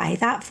wants to buy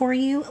that for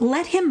you,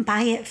 let him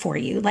buy it for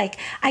you. Like,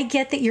 I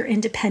get that you're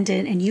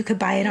independent and you could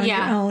buy it on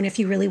your own if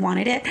you really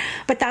wanted it.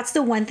 But that's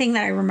the one thing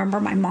that I remember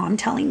my mom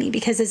telling me,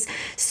 because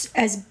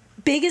as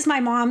big as my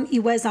mom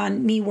was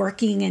on me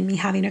working and me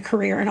having a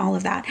career and all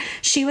of that,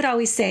 she would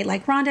always say,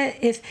 like, Rhonda,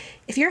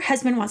 if your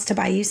husband wants to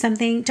buy you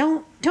something,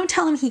 don't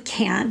tell him he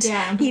can't,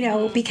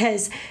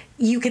 because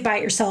you could buy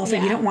it yourself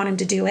and you don't want him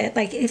to do it.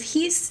 Like, if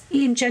he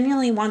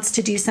genuinely wants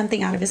to do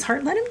something out of his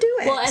heart, let him do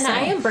it. Well, and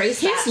I embrace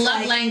that. His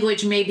love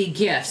language may be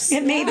gifts.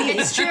 It may be.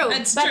 It's true.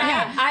 It's But true.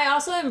 I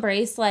also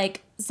embrace,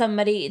 like,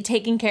 somebody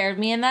taking care of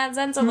me in that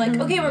sense of, like,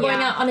 okay, we're going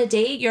out on a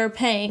date, you're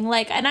paying.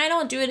 Like, and I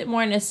don't do it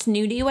more in a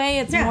snooty way.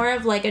 It's more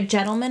of, like, a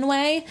gentleman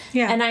way.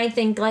 Yeah. And I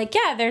think, like,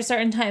 there's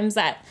certain times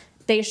that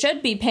they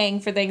should be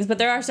paying for things, but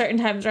there are certain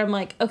times where I'm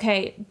like,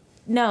 okay,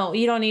 no,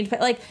 you don't need to pay.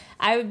 Like,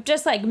 I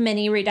just like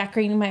mini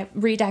redecorating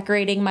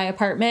my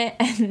apartment,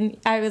 and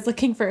I was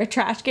looking for a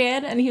trash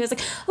can, and he was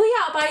like, "Oh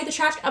yeah, I'll buy you the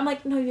trash." I'm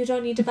like, "No, you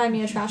don't need to buy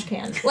me a trash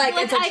can. Like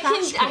it's a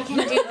trash can. I can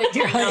do the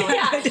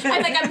job.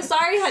 I'm like, "I'm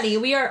sorry, honey.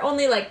 We are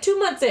only like 2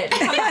 months in."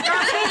 I'm like,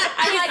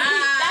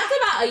 that's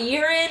about a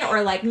year in,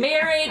 or like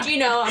marriage.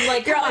 I'm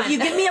like, Girl, if you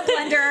give me a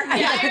blender,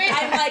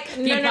 I'm like,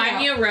 no, you buy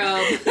me a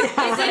robe. Is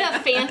it a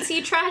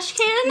fancy trash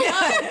can?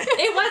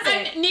 it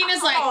wasn't.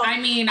 Nina's like,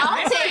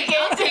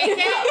 I'll take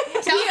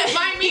it. Tell him to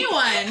buy me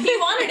one. He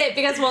wanted it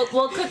because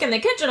we'll cook in the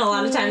kitchen a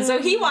lot of times,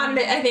 so he wanted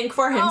it, I think,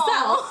 for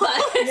himself.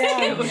 But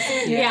and it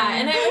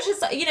was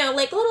just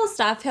like little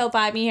stuff he'll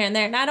buy me here and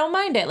there, and I don't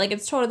mind it. Like,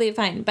 it's totally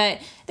fine. But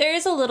there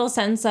is a little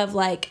sense of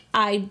like,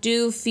 I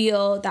do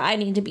feel that I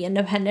need to be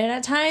independent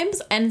at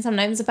times, and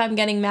sometimes if I'm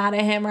getting mad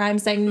at him or I'm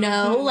saying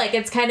no, like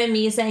it's kind of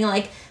me saying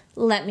like,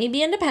 let me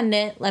be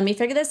independent, let me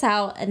figure this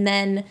out, and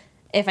then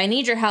if I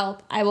need your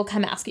help, I will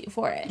come ask you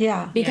for it.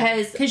 Yeah.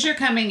 Because you're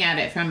coming at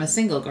it from a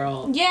single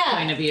girl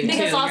point of view,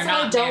 because too. also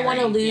I don't want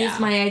to lose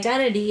my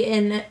identity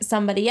in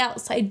somebody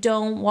else. I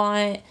don't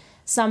want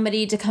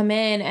somebody to come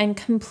in and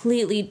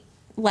completely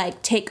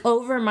like take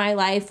over my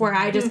life where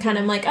I just kind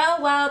of like, oh,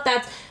 well,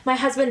 that's my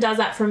husband does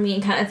that for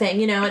me kind of thing.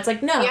 It's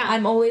like, no,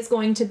 I'm always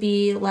going to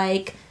be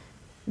like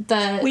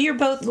you're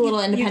both little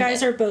independent. You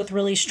guys are both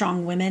really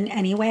strong women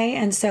anyway.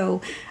 And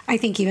so I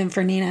think even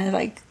for Nina,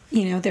 like,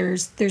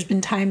 there's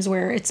been times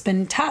where it's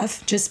been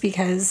tough just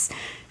because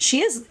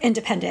she is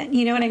independent.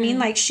 You know what I mean?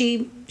 Like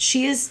she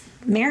is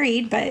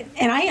married,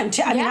 and I am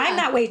too. I mean, I'm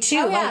that way too.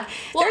 Oh, like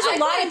there's a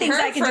lot of things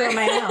I can do on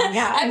my own.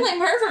 Yeah. I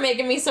blame her for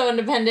making me so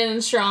independent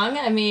and strong.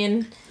 I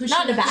mean,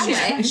 not in a bad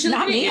way.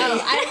 Not me.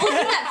 Oh, I'm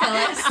looking at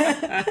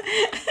Phyllis.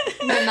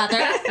 My mother.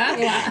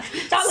 Yeah.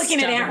 Not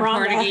looking at Aunt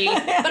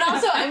Rhonda. But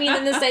also, I mean,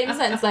 in the same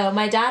sense, though,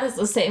 my dad is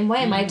the same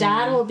way. My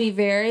dad will be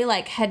very,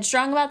 like,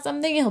 headstrong about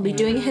something. He'll be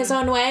doing his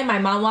own way. My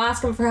mom will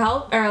ask him for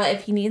help, or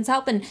if he needs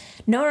help, and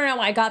no,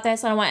 I got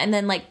this, I don't want. And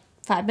then, like,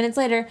 5 minutes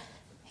later,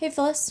 hey,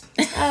 Phyllis,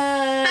 can you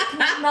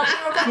help me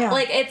real quick? Yeah.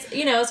 Like,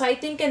 it's, so I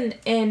think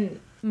in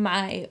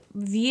my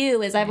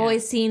view is I've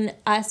always seen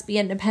us be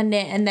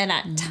independent, and then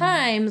at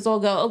times we'll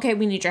go, okay,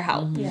 we need your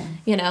help. Yeah.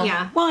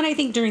 Yeah. Well, and I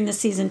think during this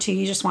season too,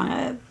 you just want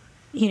to,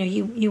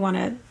 you want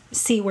to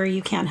see where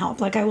you can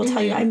help. Like I will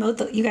tell you, I mowed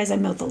the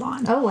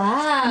lawn. Oh,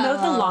 wow. I mowed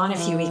the lawn a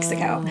few weeks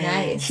ago.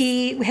 Nice.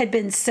 He had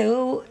been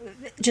so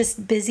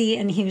just busy,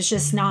 and he was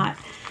just not.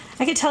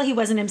 I could tell he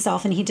wasn't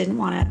himself, and he didn't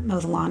want to mow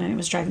the lawn, and it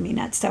was driving me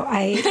nuts. So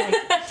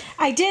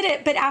I did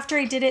it, but after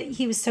I did it,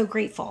 he was so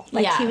grateful.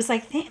 Like he was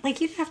like you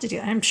didn't have to do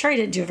that. I'm sure I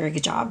didn't do a very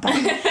good job, but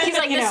He's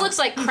like, this looks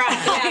like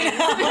crap.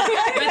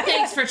 But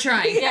thanks for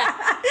trying. Yeah.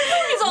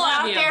 He's all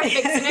out there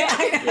fixing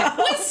it.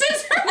 With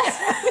scissors.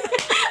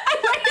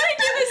 Why did I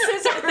do the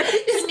scissors?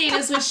 His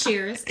Nina's with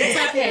shears.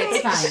 It's okay.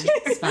 It's fine.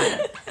 It's fine.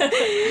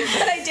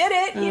 But I did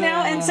it,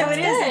 and so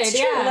it's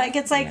true. Yeah. Like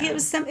it's like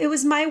it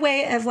was my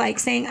way of like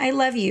saying I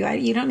love you.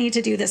 You don't need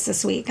to do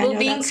this week. I know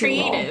Being that's your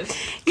role. creative.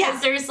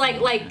 Because there's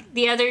like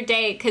the other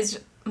day, because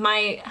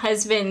my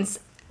husband's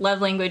love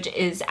language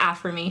is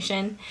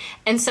affirmation,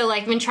 and so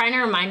like I've been trying to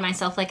remind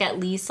myself like at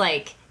least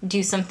like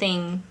do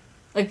something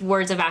like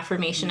words of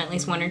affirmation at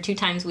least 1 or 2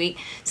 times a week.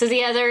 So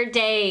the other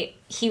day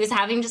he was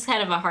having just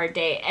kind of a hard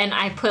day, and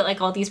I put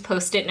like all these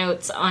Post-it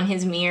notes on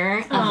his mirror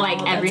of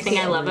like everything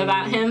I love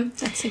about him.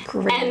 That's a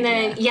great And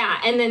then idea.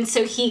 and then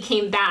so he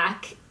came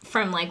back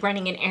from like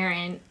running an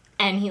errand,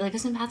 and he like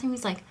was in the bathroom.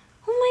 He's like,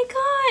 oh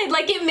my God,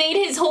 like it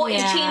made his whole it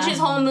changed his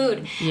whole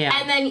mood. Yeah.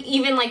 And then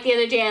even like the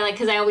other day, I like,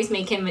 because I always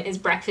make him his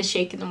breakfast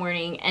shake in the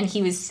morning, and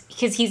he was,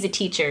 because he's a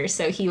teacher,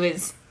 so he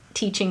was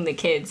teaching the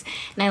kids,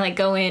 and I like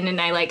go in and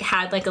I like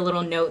had like a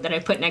little note that I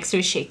put next to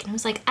his shake, and I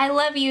was like, I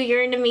love you,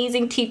 you're an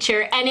amazing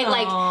teacher, and it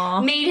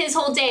like made his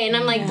whole day. And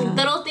I'm like,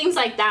 little things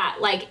like that,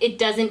 like it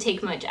doesn't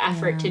take much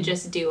effort to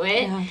just do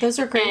it. Those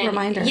are great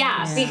reminders.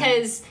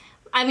 Because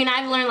I mean,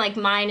 I've learned like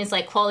mine is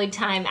like quality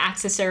time,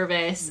 acts of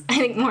service. I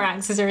think more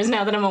acts of service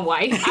now that I'm a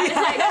wife. I was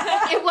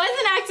like, it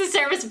wasn't acts of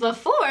service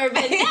before,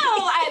 but now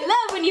I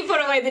love when you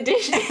put away the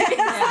dishes.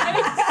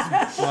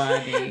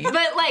 Funny.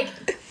 But like,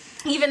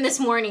 even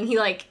this morning, he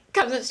like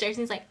comes upstairs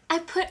and he's like, I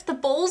put the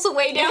bowls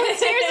away downstairs,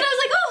 and I was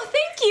like, oh,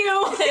 thank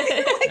you.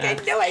 Like I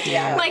had no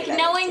idea. Like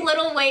knowing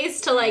little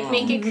ways to like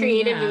make it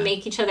creative and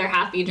make each other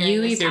happy during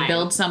You this either time.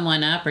 build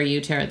someone up or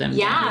you tear them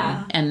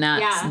down. And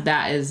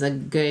that is a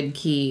good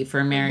key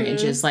for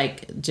marriage. Is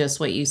like just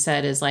what you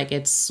said is like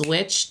it's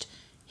switched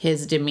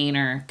his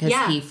demeanor because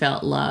he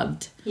felt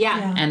loved.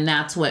 Yeah. And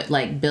that's what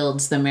like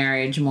builds the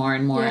marriage more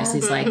and more as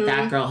he's like,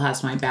 that girl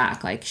has my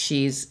back. Like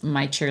she's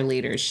my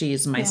cheerleader.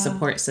 She's my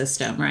support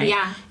system, right?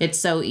 Yeah. It's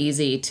so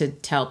easy to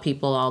tell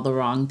people all the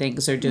wrong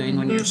things they're doing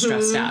when you're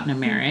stressed out in a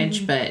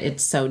marriage, but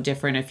it's so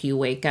different if you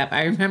wake up.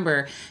 I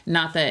remember,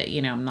 not that,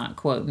 you know, I'm not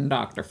quoting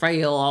Dr.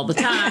 Phil all the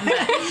time,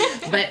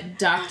 but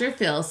Dr.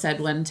 Phil said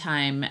one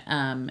time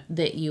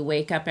that you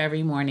wake up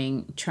every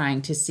morning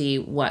trying to see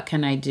what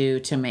can I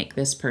do to make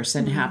this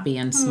person happy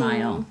and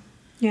smile.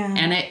 Yeah.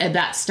 And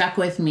that stuck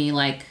with me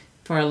like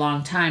for a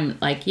long time.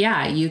 Like,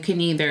 yeah, you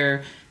can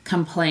either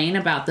complain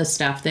about the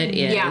stuff that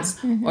is,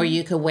 or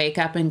you could wake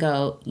up and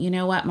go, you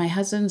know what, my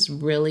husband's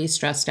really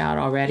stressed out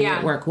already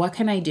at work. What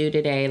can I do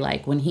today?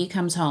 Like when he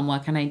comes home,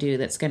 what can I do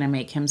that's going to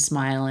make him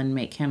smile and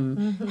make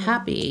him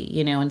happy,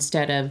 you know,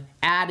 instead of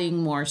adding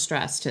more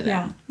stress to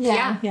them.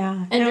 Yeah.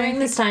 And during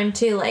this time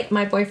too, like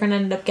my boyfriend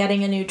ended up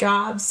getting a new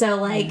job. So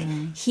like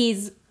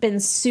he's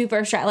been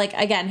super stressed. Like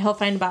again, he'll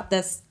find about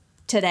this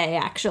today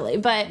actually,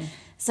 but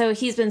so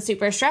he's been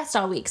super stressed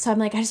all week. So I'm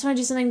like, I just want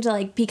to do something to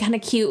like be kind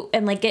of cute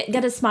and like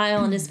get a smile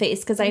on his face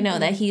because I know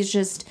that he's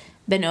just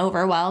been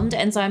overwhelmed.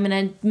 And so I'm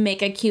gonna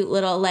make a cute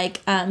little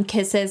like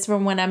kisses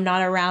from when I'm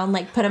not around,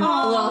 like put him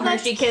little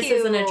Hershey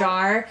kisses in a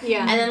jar,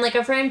 and then like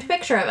a framed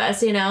picture of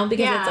us, you know,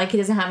 because it's like he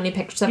doesn't have any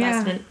pictures of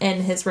us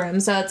in his room,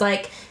 so it's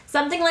like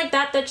something like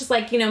that just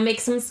like, you know,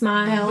 makes him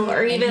smile,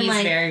 or even and he's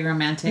like very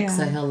romantic,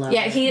 so he'll love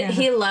it.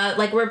 He loved,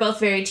 like we're both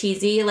very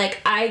cheesy.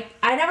 Like I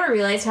never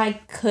realized how I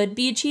could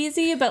be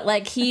cheesy, but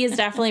like he is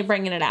definitely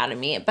bringing it out of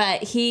me.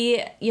 But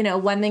he, you know,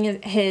 one thing is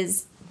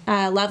his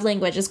love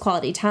language is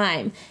quality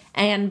time.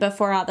 And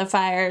before all the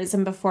fires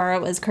and before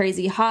it was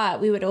crazy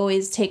hot, we would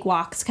always take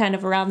walks kind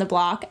of around the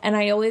block. And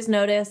I always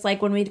noticed like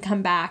when we'd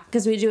come back,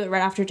 because we do it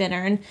right after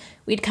dinner, and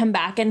we'd come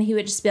back and he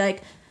would just be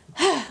like,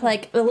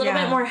 like a little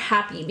bit more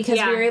happy because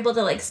we were able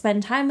to like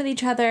spend time with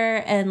each other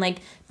and like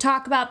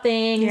talk about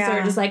things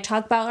or just like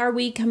talk about our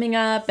week coming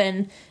up,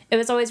 and it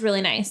was always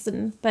really nice.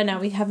 But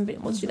now we haven't been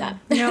able to do that.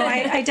 No,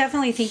 I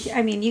definitely think,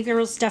 I mean, you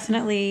girls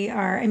definitely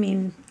are, I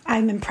mean,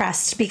 I'm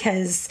impressed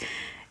because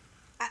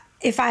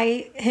if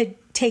I had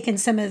taken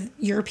some of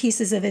your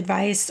pieces of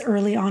advice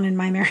early on in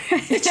my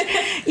marriage,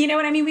 you know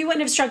what I mean? We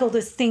wouldn't have struggled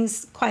with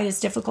things quite as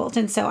difficult.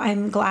 And so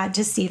I'm glad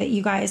to see that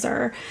you guys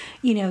are,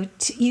 you know,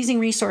 using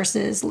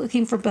resources,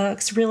 looking for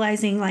books,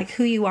 realizing like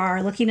who you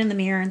are, looking in the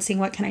mirror and seeing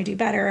what can I do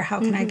better? How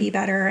can I be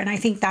better? And I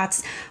think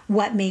that's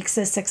what makes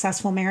a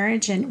successful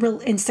marriage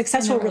and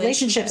successful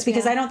relationships,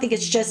 because I don't think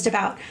it's just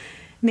about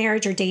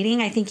marriage or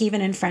dating. I think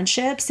even in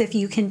friendships, if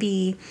you can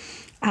be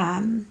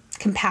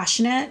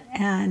compassionate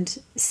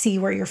and see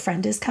where your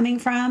friend is coming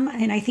from.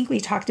 And I think we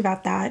talked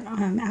about that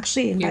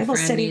actually in Your Bible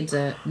friend study. needs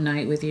a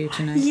night with you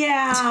tonight.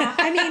 Yeah.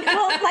 I mean,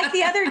 well, like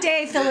the other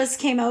day, Phyllis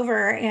came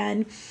over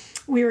and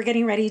we were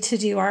getting ready to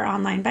do our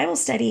online Bible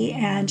study,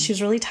 and she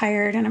was really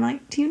tired. And I'm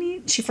like, do you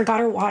need, she forgot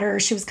her water.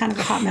 She was kind of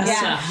a hot mess.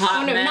 It's a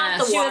hot mess. Not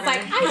the She water. was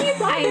like, I need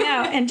water. I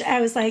know. And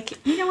I was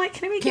like, you know what?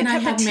 Can I make you a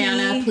cup of tea?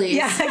 manna, please?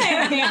 Yeah.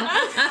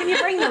 Can you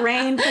bring the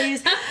rain,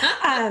 please?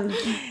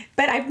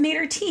 But I made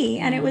her tea,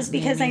 and it was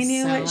because I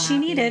knew what she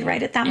needed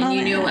right at that moment.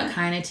 And you knew what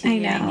kind of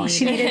tea I know. needed.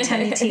 She needed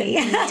tummy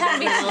tea.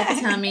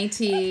 Little tummy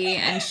tea,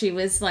 and she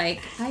was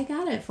like, I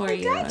got it for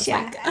you. I was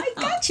like, I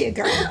got you,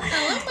 girl.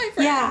 I love my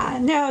friend. Yeah,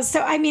 no.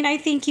 So, I mean, I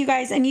think you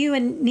guys, and you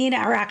and Nina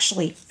are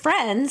actually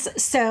friends.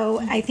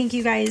 So I think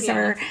you guys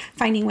are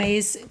finding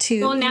ways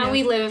to. Well, now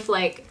we live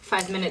like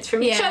 5 minutes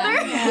from each other.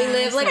 We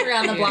live like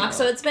around the block,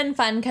 so it's been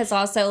fun because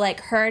also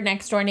like her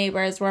next door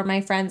neighbors were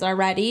my friends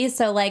already.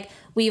 So like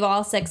we've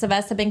all 6 of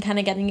us have been kind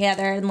of getting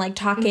together and like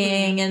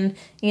talking and,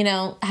 you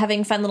know,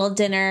 having fun little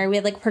dinner. We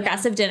had like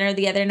progressive dinner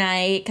the other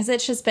night because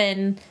it's just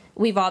been,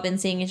 we've all been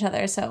seeing each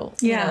other. So,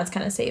 you know, it's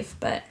kind of safe,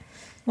 but.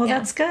 Well,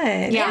 that's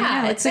good.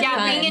 Yeah, it's been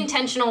fun. Being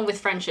intentional with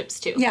friendships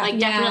too. Yeah. Like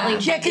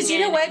definitely. Yeah, because you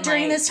know what?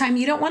 During this time,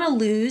 you don't want to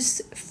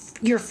lose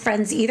your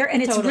friends either,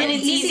 and it's really And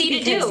it's easy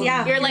to because, do.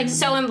 Yeah, You're like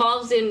so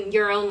involved in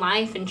your own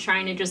life and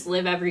trying to just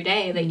live every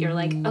day that you're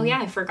like, oh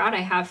yeah, I forgot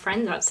I have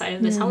friends outside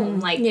of this home.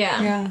 Like,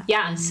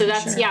 yeah. So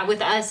that's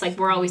with us, like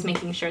we're always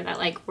making sure that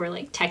like we're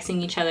like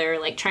texting each other,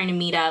 like trying to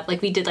meet up.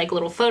 Like we did like a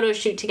little photo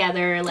shoot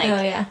together,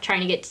 like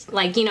trying to get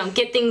like, you know,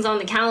 get things on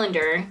the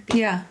calendar.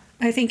 Yeah.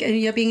 I think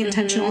being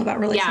intentional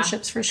about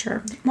relationships for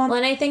sure. Well,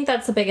 and I think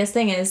that's the biggest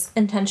thing is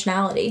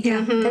intentionality.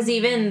 Yeah. Because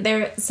even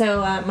there,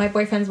 so my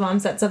boyfriend's mom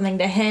said something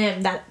to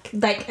him that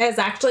like is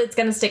actually, it's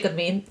going to stick with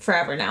me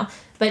forever now.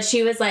 But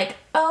she was like,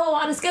 oh,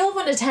 on a scale of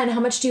 1 to 10, how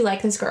much do you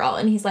like this girl?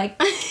 And he's like,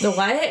 the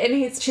what?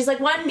 And she's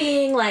like, 1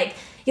 being like,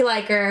 you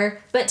like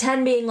her, but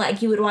 10 being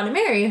like, you would want to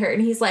marry her.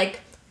 And he's like,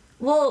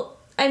 well,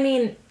 I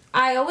mean,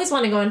 I always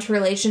want to go into a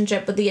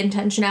relationship with the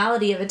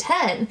intentionality of a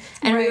 10.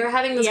 And we were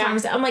having this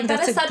conversation. I'm like,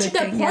 that is such a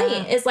good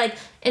point. It's like,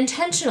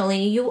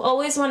 intentionally. You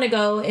always want to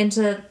go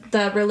into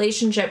the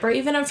relationship or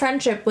even a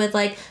friendship with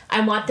like, I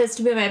want this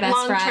to be my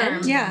best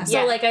friend. Yeah.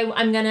 So like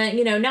I'm gonna,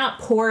 you know, not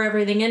pour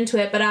everything into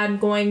it, but I'm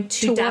going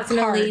to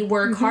definitely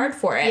work hard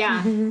for it.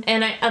 Yeah.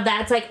 And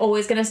that's like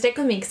always gonna stick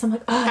with me because I'm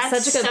like, oh,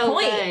 that's such a good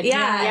point. Good.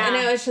 Yeah. And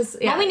it was just,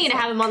 Well, we need to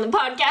have him on the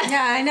podcast.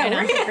 Yeah, I know.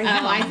 We're gonna bring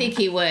him I think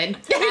he would.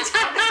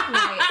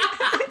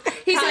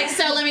 He's like,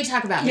 so let me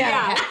talk about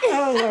Yeah.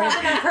 Oh, Lord.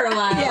 for a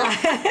while. Yeah.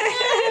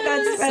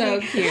 That's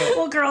funny. So cute.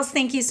 Well, girls,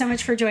 thank you so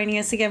much for joining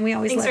us again. We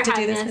always Thanks love for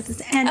to do this having with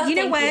us. us. And you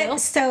know what? thank you.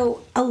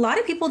 So a lot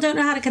of people don't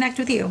know how to connect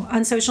with you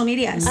on social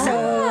media.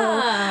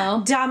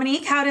 So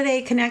Dominique, how do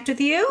they connect with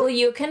you? Well,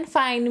 you can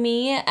find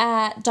me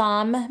at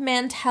Dom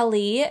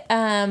Mantelli.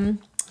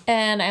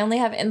 And I only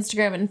have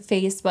Instagram and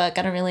Facebook.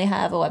 I don't really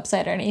have a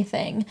website or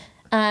anything.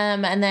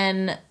 And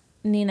then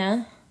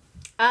Nina.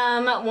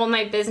 Well,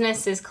 my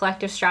business is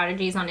Collective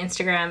Strategies on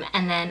Instagram,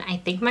 and then I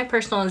think my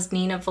personal is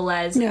Nina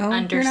Velez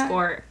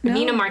 _.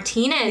 Nina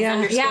Martinez _ Yeah. I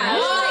was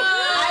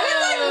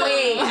like,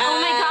 wait.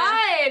 Oh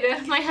my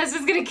God, my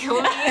husband's gonna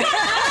kill me.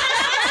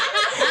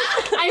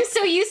 I'm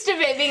so used to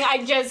it being.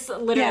 I just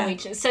literally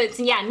so it's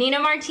Nina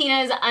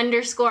Martinez _ on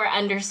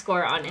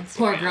Instagram.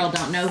 Poor girl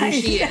don't know who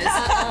she is.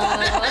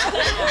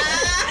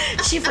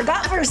 She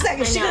forgot for a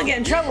second. She's going to get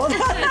in trouble.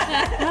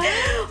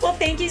 Well,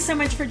 thank you so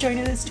much for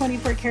joining this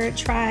 24 Karat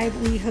Tribe.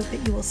 We hope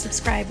that you will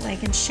subscribe,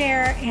 like, and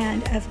share.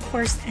 And of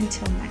course,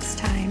 until next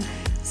time,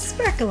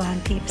 sparkle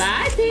on, peeps.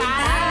 Bye, peeps.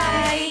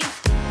 Bye.